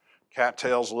water.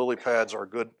 Cattails, lily pads are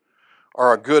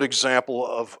a good example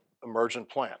of emergent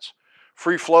plants.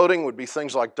 Free floating would be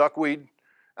things like duckweed,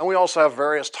 and we also have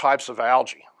various types of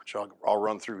algae, which I'll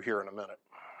run through here in a minute.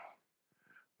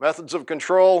 Methods of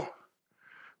control.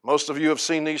 Most of you have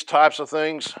seen these types of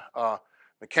things.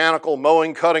 Mechanical,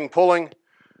 mowing, cutting, pulling.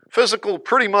 Physical,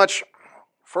 pretty much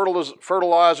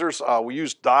fertilizers. We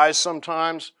use dyes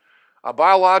sometimes.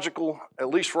 Biological, at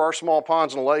least for our small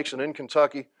ponds and lakes and in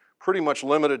Kentucky, pretty much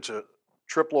limited to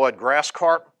triploid grass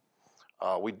carp.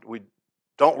 We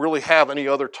don't really have any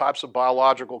other types of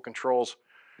biological controls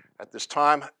at this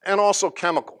time. And also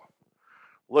chemical.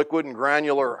 Liquid and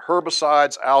granular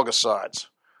herbicides, algicides.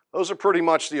 Those are pretty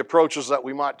much the approaches that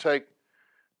we might take.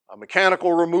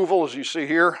 Mechanical removal, as you see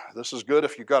here. This is good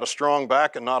if you've got a strong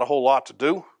back and not a whole lot to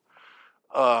do.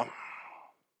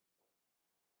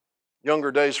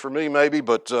 Younger days for me maybe,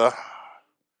 but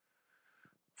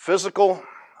physical.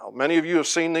 Many of you have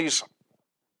seen these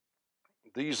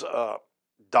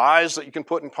dyes that you can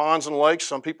put in ponds and lakes.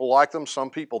 Some people like them, some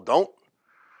people don't.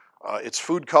 It's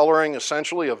food coloring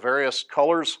essentially of various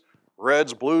colors,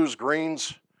 reds, blues,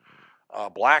 greens,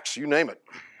 blacks, you name it.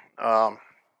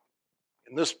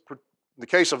 In the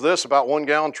case of this, about 1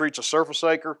 gallon treats a surface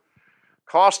acre.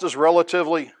 Cost is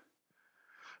relatively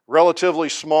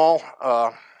small,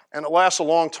 and it lasts a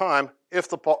long time if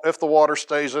the water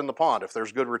stays in the pond, if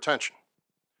there's good retention.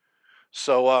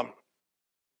 So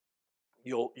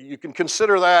you can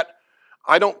consider that.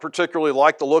 I don't particularly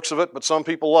like the looks of it, but some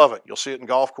people love it. You'll see it in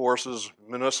golf courses,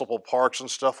 municipal parks and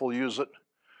stuff will use it.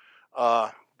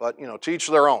 But to each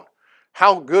their own.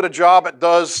 How good a job it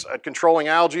does at controlling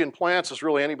algae in plants is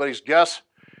really anybody's guess.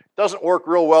 It doesn't work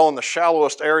real well in the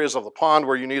shallowest areas of the pond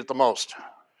where you need it the most.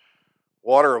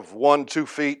 Water of 1-2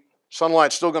 feet.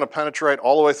 Sunlight's still going to penetrate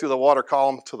all the way through the water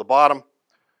column to the bottom,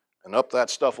 and up that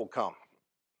stuff will come.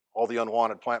 All the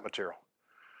unwanted plant material.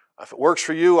 If it works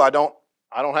for you, I don't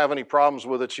have any problems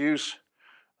with its use,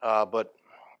 but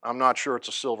I'm not sure it's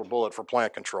a silver bullet for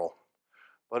plant control.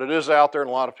 But it is out there and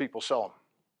a lot of people sell them.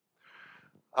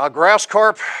 Grass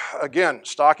carp, again,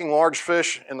 stocking large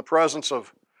fish in the presence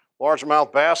of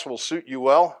largemouth bass will suit you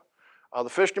well. The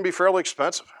fish can be fairly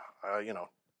expensive,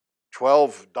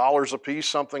 $12 a piece,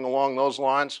 something along those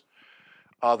lines.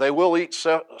 They will eat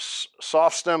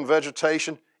soft stem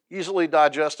vegetation, easily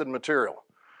digested material.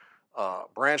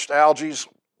 Branched algae,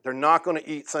 they're not going to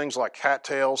eat things like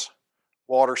cattails,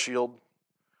 water shield,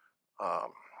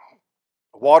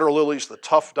 water lilies, the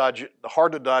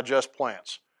hard to digest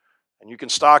plants. And you can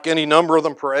stock any number of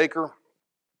them per acre.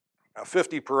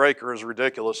 50 per acre is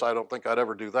ridiculous. I don't think I'd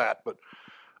ever do that. But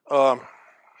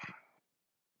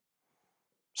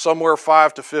somewhere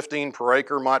 5 to 15 per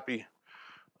acre might be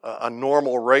a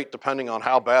normal rate depending on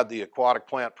how bad the aquatic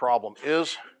plant problem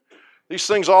is. These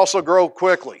things also grow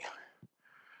quickly.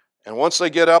 And once they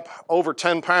get up over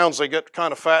 10 pounds, they get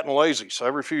kind of fat and lazy. So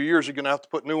every few years, you're going to have to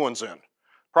put new ones in.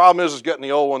 Problem is getting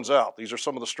the old ones out. These are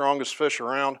some of the strongest fish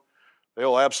around.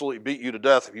 They'll absolutely beat you to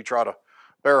death if you try to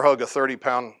bear hug a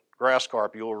 30-pound grass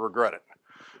carp. You'll regret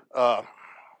it.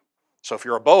 So if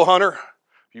you're a bow hunter,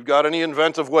 if you've got any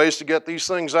inventive ways to get these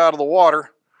things out of the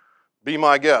water, be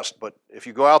my guest. But if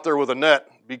you go out there with a net,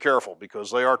 be careful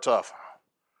because they are tough.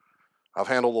 I've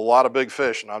handled a lot of big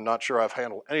fish, and I'm not sure I've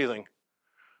handled anything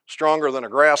stronger than a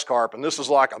grass carp. And this is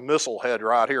like a missile head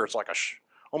right here. It's like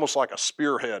almost like a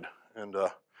spearhead. And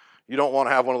you don't want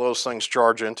to have one of those things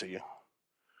charge into you.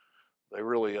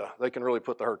 They can really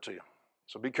put the hurt to you.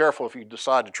 So be careful if you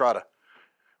decide to try to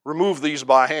remove these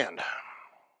by hand.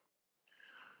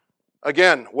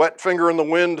 Again, wet finger in the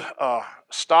wind,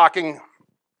 stocking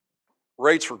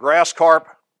rates for grass carp.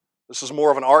 This is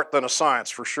more of an art than a science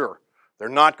for sure. They're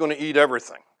not going to eat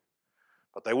everything,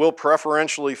 but they will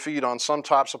preferentially feed on some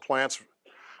types of plants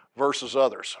versus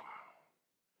others.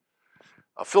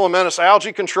 Filamentous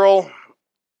algae control.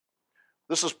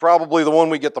 This is probably the one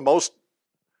we get the most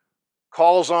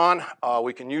calls on.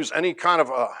 We can use any kind of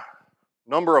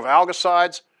number of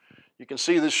algicides. You can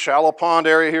see this shallow pond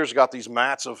area here has got these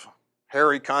mats of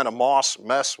hairy kind of moss,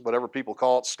 mess, whatever people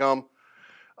call it, scum.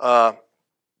 You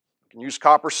can use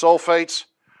copper sulfates,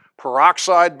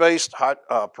 peroxide-based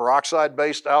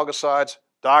algicides,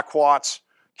 diquats,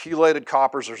 chelated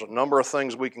coppers. There's a number of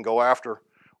things we can go after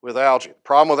with algae. The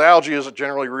problem with algae is it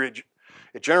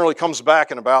generally comes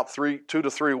back in about 2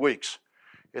 to 3 weeks.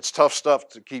 It's tough stuff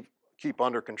to keep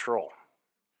under control.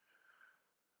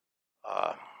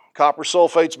 Copper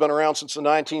sulfate's been around since the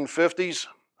 1950s.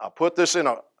 I put this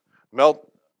in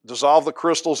dissolve the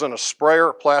crystals in a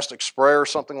sprayer, plastic sprayer,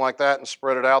 something like that, and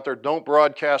spread it out there. Don't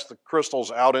broadcast the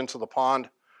crystals out into the pond.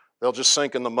 They'll just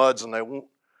sink in the muds, and they'll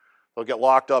get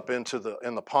locked up in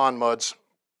the pond muds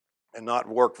and not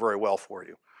work very well for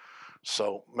you.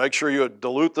 So make sure you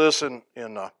dilute this in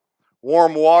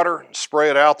warm water,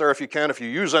 spray it out there if you can. If you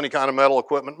use any kind of metal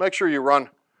equipment, make sure you run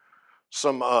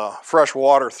some fresh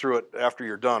water through it after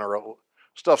you're done, or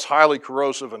stuff's highly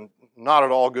corrosive and not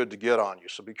at all good to get on you,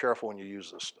 so be careful when you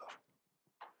use this stuff.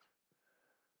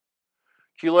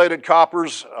 Chelated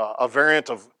coppers, a variant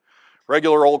of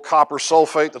regular old copper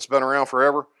sulfate that's been around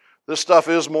forever. This stuff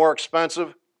is more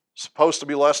expensive, supposed to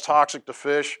be less toxic to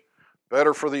fish,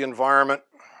 better for the environment,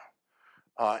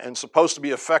 and supposed to be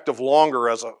effective longer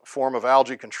as a form of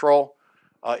algae control.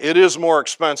 It is more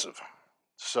expensive,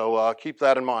 so keep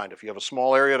that in mind. If you have a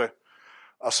small area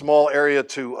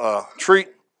to treat,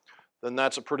 then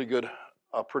that's a pretty good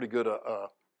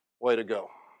way to go.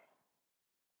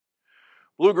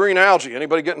 Blue-green algae.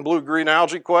 Anybody getting blue-green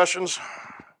algae questions?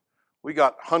 We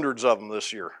got hundreds of them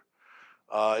this year.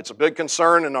 It's a big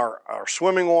concern in our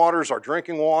swimming waters, our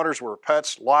drinking waters, where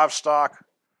pets, livestock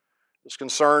is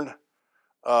concerned.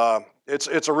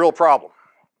 It's a real problem.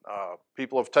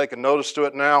 People have taken notice to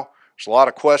it now. There's a lot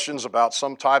of questions about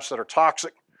some types that are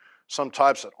toxic, some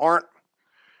types that aren't.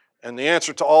 And the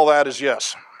answer to all that is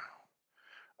yes.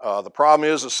 The problem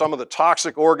is that some of the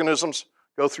toxic organisms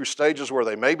go through stages where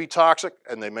they may be toxic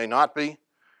and they may not be.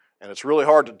 And it's really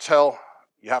hard to tell.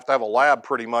 You have to have a lab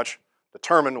pretty much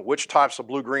determine which types of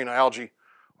blue-green algae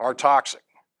are toxic.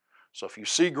 So if you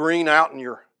see green out in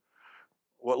your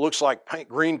what looks like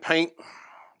green paint,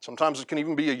 sometimes it can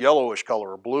even be a yellowish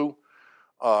color or blue.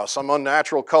 Some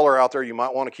unnatural color out there, you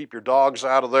might want to keep your dogs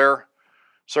out of there.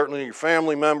 Certainly your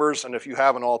family members, and if you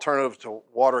have an alternative to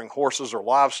watering horses or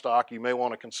livestock, you may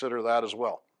want to consider that as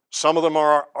well. Some of them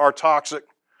are toxic.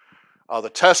 The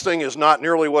testing is not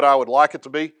nearly what I would like it to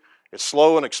be. It's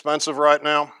slow and expensive right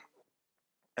now,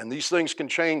 and these things can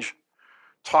change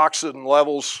toxin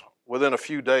levels within a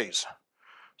few days.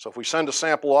 So if we send a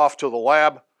sample off to the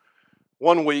lab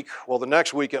 1 week, well, the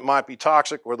next week it might be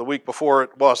toxic, or the week before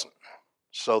it wasn't.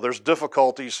 So there's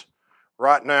difficulties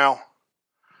right now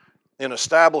in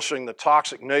establishing the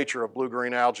toxic nature of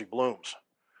blue-green algae blooms.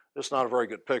 It's not a very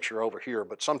good picture over here,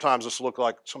 but sometimes this looks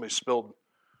like somebody spilled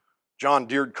John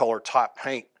Deere color type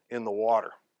paint in the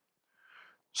water.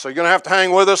 So you're going to have to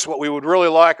hang with us. What we would really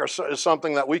like is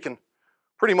something that we can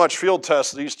pretty much field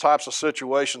test these types of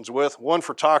situations with. 1,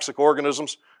 for toxic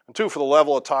organisms, and 2, for the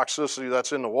level of toxicity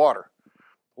that's in the water.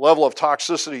 The level of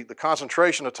toxicity, the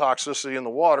concentration of toxicity in the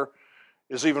water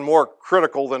is even more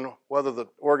critical than whether the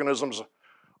organisms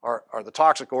the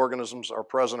toxic organisms are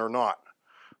present or not.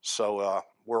 So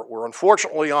we're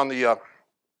unfortunately on the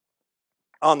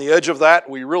edge of that.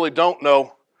 We really don't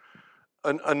know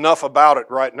enough about it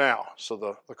right now. So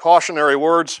the cautionary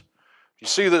words, if you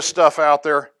see this stuff out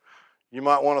there, you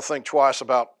might want to think twice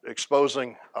about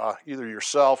exposing either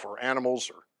yourself or animals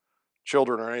or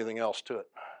children or anything else to it.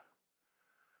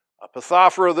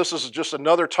 Pithophora, this is just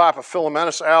another type of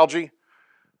filamentous algae.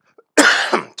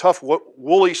 Tough,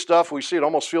 woolly stuff. We see it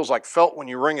almost feels like felt when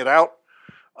you wring it out.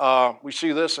 We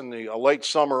see this in the late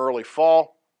summer, early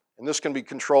fall, and this can be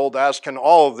controlled, as can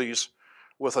all of these,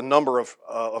 with a number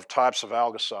of types of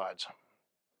algicides.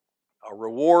 A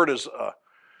reward is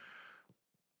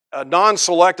a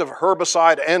non-selective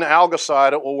herbicide and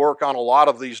algicide. It will work on a lot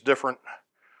of these different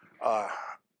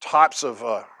types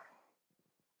of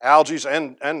algae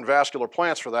and vascular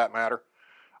plants for that matter.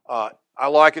 I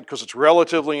like it because it's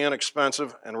relatively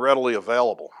inexpensive and readily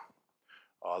available.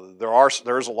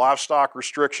 There is a livestock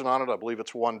restriction on it. I believe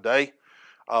it's 1 day,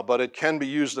 but it can be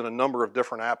used in a number of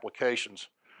different applications.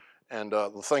 And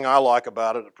the thing I like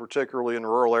about it, particularly in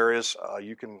rural areas,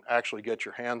 you can actually get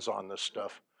your hands on this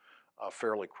stuff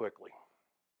fairly quickly.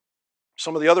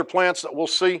 Some of the other plants that we'll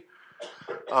see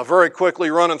very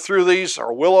quickly running through these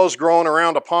are willows growing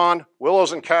around a pond.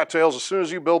 Willows and cattails, as soon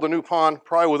as you build a new pond,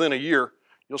 probably within a year,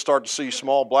 you'll start to see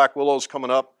small black willows coming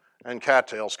up and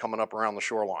cattails coming up around the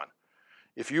shoreline.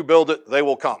 If you build it, they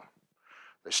will come.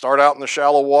 They start out in the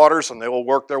shallow waters and they will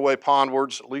work their way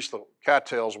pondwards, at least the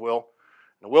cattails will.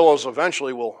 And the willows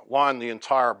eventually will line the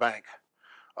entire bank.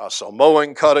 So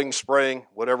mowing, cutting, spraying,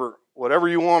 whatever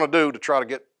you want to do to try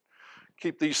to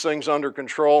keep these things under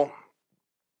control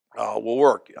will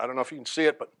work. I don't know if you can see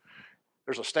it, but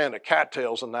there's a stand of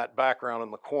cattails in that background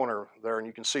in the corner there, and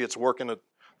you can see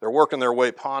they're working their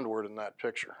way pondward in that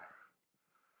picture.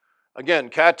 Again,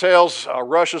 cattails,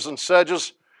 rushes, and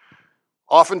sedges,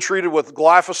 often treated with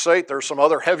glyphosate. There's some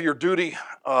other heavier duty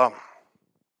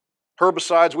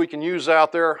herbicides we can use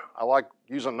out there. I like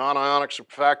using non-ionic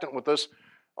surfactant with this.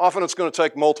 Often it's going to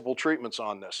take multiple treatments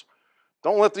on this.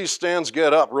 Don't let these stands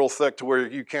get up real thick to where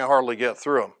you can't hardly get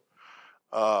through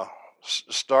them.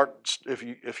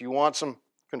 If you want some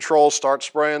control, start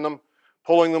spraying them,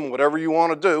 pulling them, whatever you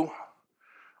want to do.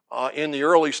 In the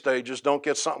early stages, don't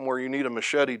get something where you need a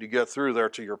machete to get through there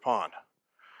to your pond.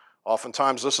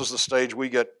 Oftentimes, this is the stage we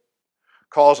get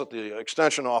calls at the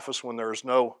extension office when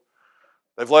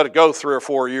they've let it go 3 or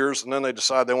 4 years and then they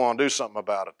decide they want to do something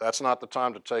about it. That's not the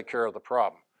time to take care of the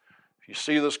problem. If you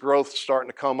see this growth starting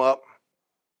to come up,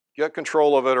 get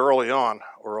control of it early on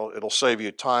or it'll save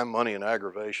you time, money, and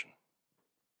aggravation.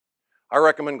 I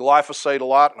recommend glyphosate a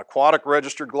lot, an aquatic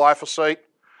registered glyphosate.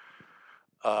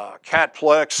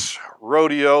 Catplex,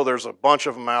 Rodeo, there's a bunch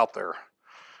of them out there.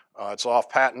 It's off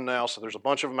patent now, so there's a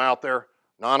bunch of them out there.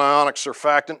 Non-ionic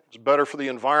surfactant is better for the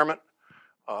environment.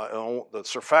 The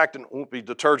surfactant won't be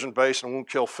detergent-based and won't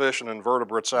kill fish and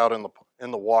invertebrates out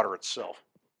in the water itself.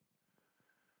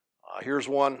 Here's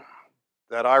one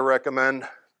that I recommend.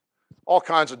 All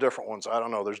kinds of different ones. I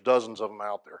don't know, there's dozens of them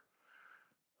out there.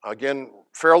 Again,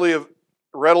 fairly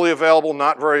readily available,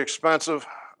 not very expensive.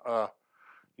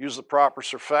 Use the proper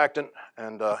surfactant,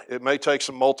 and it may take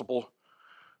some multiple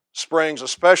sprayings,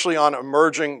 especially on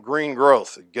emerging green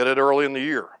growth. Get it early in the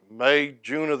year, May,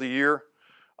 June of the year,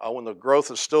 when the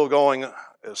growth is still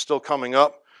coming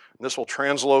up. And this will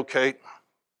translocate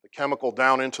the chemical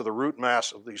down into the root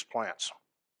mass of these plants.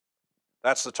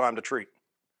 That's the time to treat.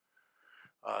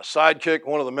 Sidekick,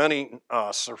 one of the many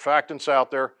surfactants out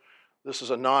there. This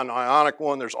is a non-ionic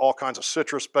one. There's all kinds of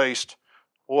citrus-based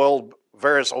oil,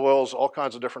 various oils, all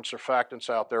kinds of different surfactants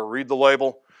out there. Read the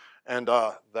label, and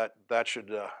that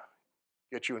should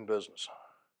get you in business.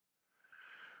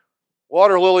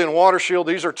 Water lily and water shield,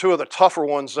 these are two of the tougher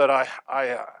ones that I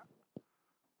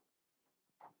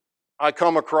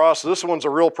come across. This one's a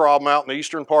real problem out in the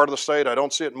eastern part of the state. I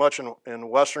don't see it much in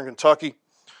western Kentucky.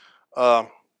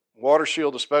 Water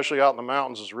shield, especially out in the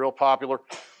mountains, is real popular.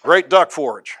 Great duck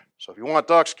forage. So if you want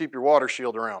ducks, keep your water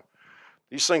shield around.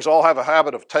 These things all have a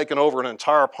habit of taking over an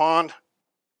entire pond.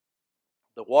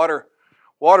 The water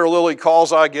lily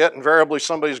calls I get, invariably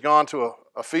somebody's gone to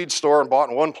a feed store and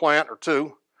bought one plant or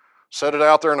two, set it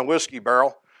out there in a whiskey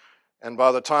barrel, and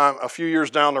by the time a few years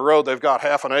down the road, they've got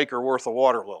half an acre worth of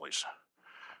water lilies.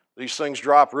 These things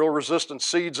drop real resistant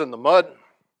seeds in the mud.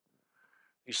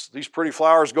 These pretty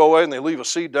flowers go away and they leave a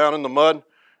seed down in the mud,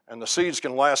 and the seeds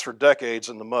can last for decades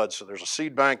in the mud. So there's a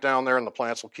seed bank down there and the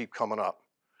plants will keep coming up.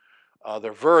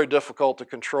 They're very difficult to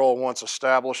control once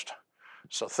established,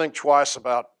 so think twice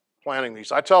about planting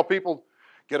these. I tell people,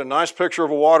 get a nice picture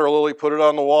of a water lily, put it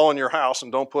on the wall in your house,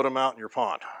 and don't put them out in your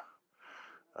pond.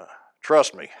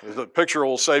 Trust me, the picture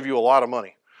will save you a lot of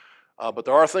money. But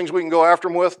there are things we can go after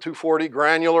them with. 2,4-D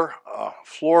granular.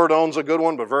 Floridone's a good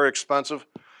one, but very expensive.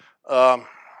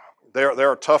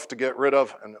 They're tough to get rid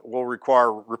of and will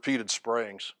require repeated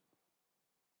sprayings.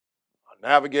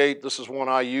 Navigate, this is one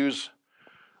I use.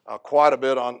 quite a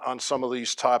bit on some of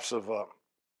these types of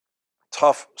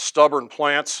tough, stubborn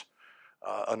plants.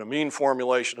 An amine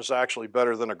formulation is actually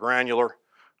better than a granular.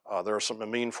 There are some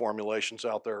amine formulations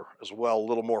out there as well, a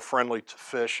little more friendly to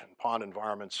fish and pond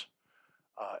environments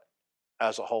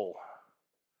as a whole.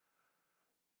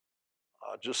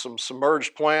 Just some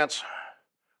submerged plants.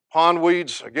 Pond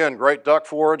weeds, again, great duck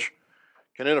forage.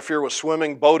 Can interfere with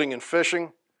swimming, boating, and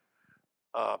fishing.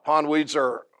 Pond weeds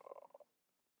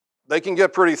they can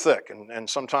get pretty thick, and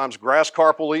sometimes grass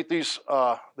carp will eat these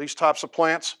types of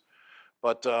plants,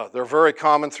 but they're very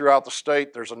common throughout the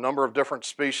state. There's a number of different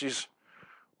species,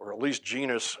 or at least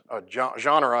genus,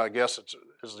 genre, I guess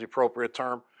is the appropriate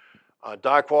term.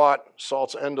 Diquat,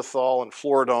 salts endothol, and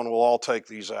fluoridone will all take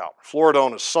these out.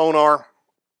 Fluoridone is sonar.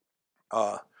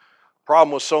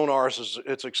 Problem with sonars is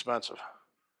it's expensive.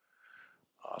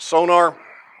 Sonar,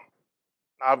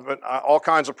 I've been all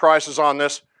kinds of prices on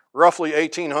this, roughly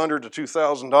 $1,800 to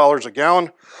 $2,000 a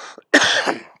gallon.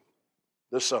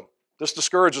 This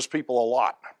discourages people a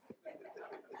lot.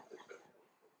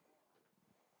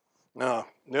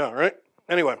 Yeah, right?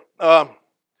 Anyway,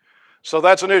 so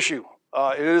that's an issue.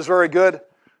 It is very good.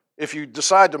 If you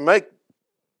decide to make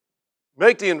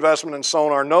the investment in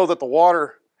sonar, know that the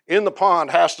water in the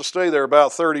pond has to stay there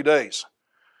about 30 days.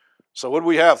 So would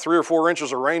we have 3 or 4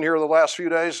 inches of rain here the last few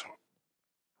days?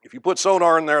 If you put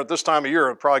sonar in there at this time of year,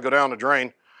 it'd probably go down the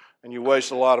drain and you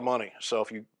waste a lot of money. So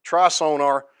if you try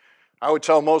sonar, I would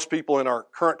tell most people in our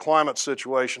current climate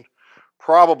situation,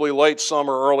 probably late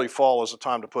summer, early fall is the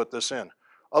time to put this in.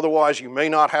 Otherwise, you may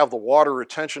not have the water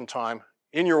retention time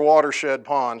in your watershed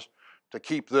ponds to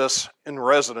keep this in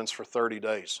residence for 30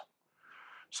 days.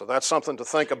 So that's something to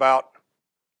think about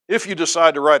if you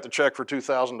decide to write the check for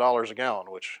 $2,000 a gallon,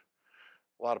 which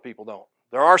a lot of people don't.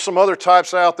 There are some other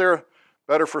types out there,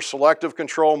 better for selective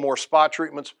control, more spot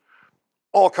treatments.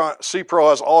 C-Pro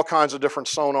has all kinds of different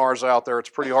sonars out there. It's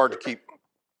pretty hard to keep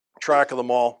track of them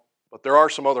all, but there are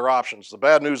some other options. The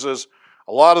bad news is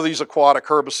a lot of these aquatic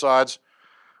herbicides,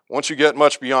 once you get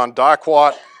much beyond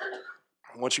diquat,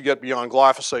 once you get beyond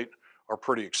glyphosate, are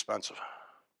pretty expensive.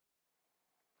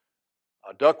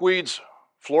 Duckweeds,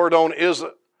 fluoridone is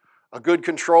a good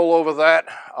control over that.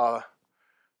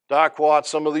 Diquat,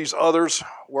 some of these others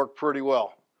work pretty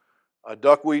well.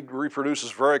 Duckweed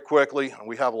reproduces very quickly, and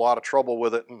we have a lot of trouble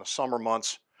with it in the summer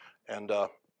months. And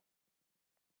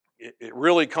it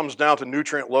really comes down to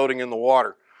nutrient loading in the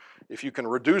water. If you can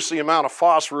reduce the amount of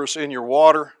phosphorus in your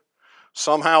water,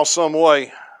 somehow, some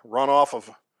way, runoff of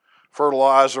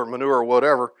fertilizer, manure, or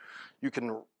whatever, you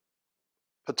can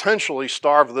potentially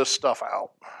starve this stuff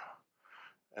out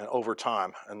over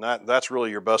time. And that's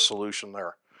really your best solution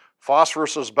there.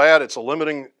 Phosphorus is bad. It's a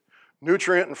limiting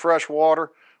nutrient in fresh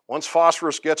water. Once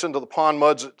phosphorus gets into the pond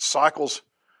muds, it cycles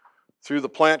through the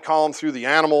plant column, through the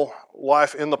animal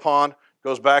life in the pond,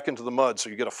 goes back into the mud. So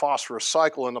you get a phosphorus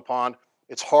cycle in the pond.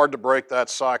 It's hard to break that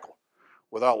cycle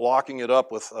without locking it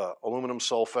up with aluminum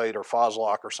sulfate or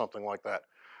Phoslock or something like that.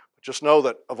 But just know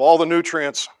that of all the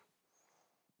nutrients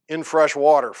in fresh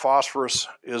water, phosphorus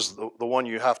is the one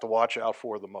you have to watch out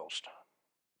for the most.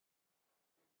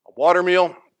 A water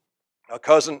meal, a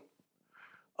cousin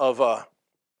of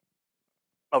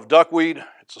duckweed.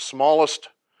 It's the smallest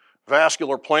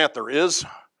vascular plant there is,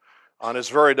 and it's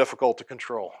very difficult to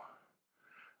control.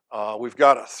 We've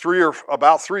got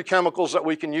about three chemicals that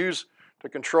we can use to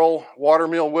control water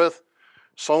meal with.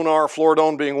 Sonar,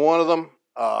 fluoridone being one of them,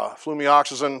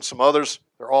 flumioxazin, some others.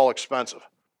 They're all expensive.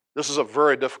 This is a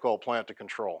very difficult plant to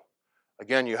control.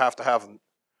 Again, you have to have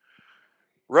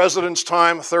residence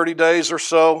time, 30 days or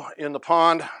so in the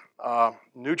pond.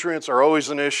 Nutrients are always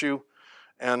an issue,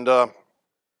 and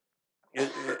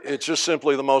it's just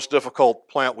simply the most difficult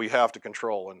plant we have to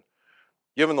control. And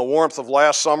given the warmth of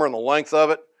last summer and the length of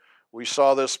it, we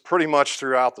saw this pretty much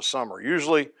throughout the summer.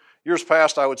 Usually, years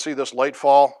past, I would see this late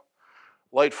fall,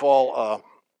 or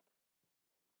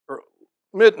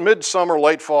mid-summer,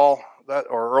 late fall,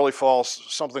 or early fall,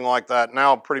 something like that.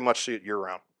 Now, I pretty much see it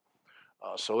year-round.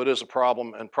 So it is a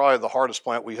problem, and probably the hardest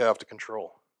plant we have to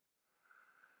control.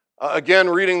 Again,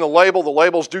 reading the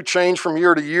labels do change from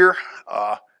year to year.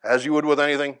 As you would with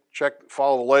anything,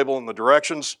 follow the label and the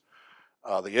directions.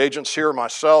 The agents here,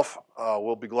 myself,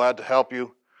 will be glad to help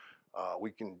you.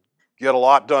 We can get a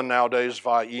lot done nowadays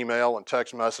via email and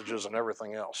text messages and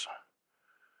everything else.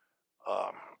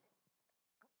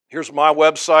 Here's my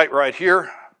website right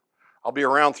here. I'll be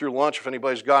around through lunch if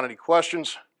anybody's got any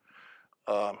questions.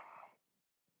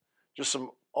 Just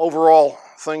some overall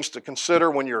things to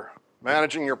consider when you're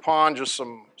managing your pond, just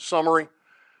some summary.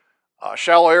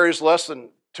 Shallow areas less than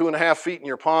 2.5 feet in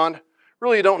your pond,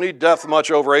 really you don't need depth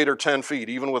much over 8 or 10 feet,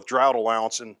 even with drought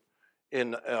allowance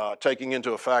in taking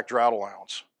into effect drought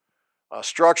allowance.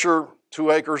 Structure,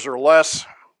 2 acres or less,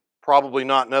 probably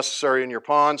not necessary in your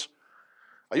ponds.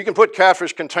 You can put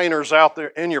catfish containers out there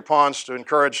in your ponds to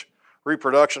encourage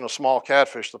reproduction of small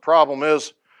catfish. The problem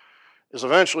is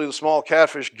eventually the small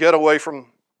catfish get away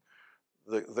from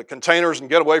the containers and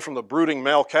get away from the brooding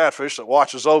male catfish that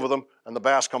watches over them, and the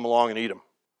bass come along and eat them.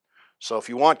 So if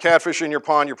you want catfish in your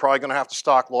pond, you're probably going to have to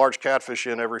stock large catfish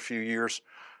in every few years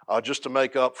just to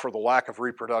make up for the lack of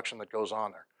reproduction that goes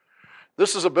on there.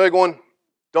 This is a big one.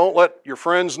 Don't let your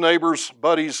friends, neighbors,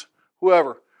 buddies,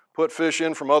 whoever, put fish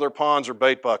in from other ponds or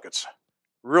bait buckets.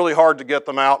 Really hard to get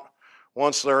them out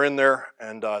once they're in there,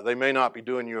 and they may not be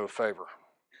doing you a favor.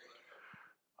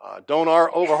 Don't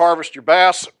over-harvest your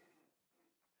bass.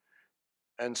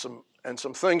 And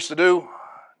some things to do.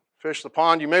 Fish the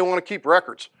pond. You may want to keep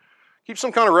records. Keep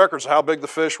some kind of records of how big the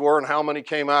fish were and how many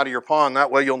came out of your pond.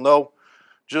 That way you'll know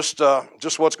just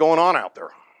what's going on out there.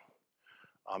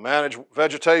 Manage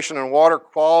vegetation and water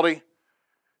quality,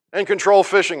 and control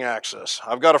fishing access.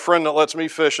 I've got a friend that lets me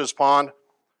fish his pond.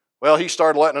 Well, he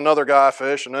started letting another guy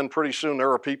fish, and then pretty soon there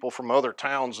were people from other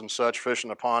towns and such fishing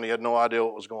the pond. He had no idea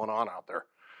what was going on out there.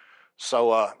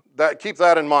 So keep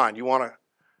that in mind. You want to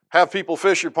have people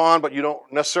fish your pond, but you don't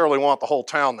necessarily want the whole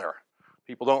town there.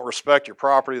 People don't respect your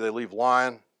property. They leave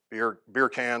lying, beer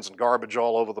cans and garbage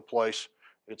all over the place.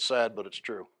 It's sad, but it's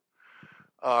true.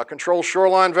 Control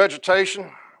shoreline vegetation.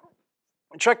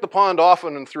 Check the pond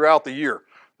often and throughout the year.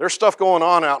 There's stuff going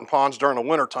on out in ponds during the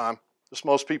wintertime. Just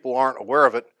most people aren't aware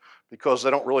of it because they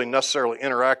don't really necessarily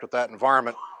interact with that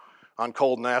environment on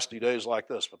cold, nasty days like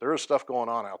this. But there is stuff going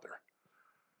on out there.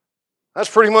 That's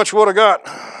pretty much what I got.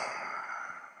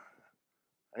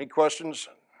 Any questions?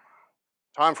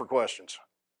 Time for questions.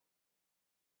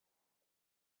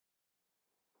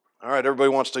 All right, everybody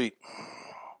wants to eat.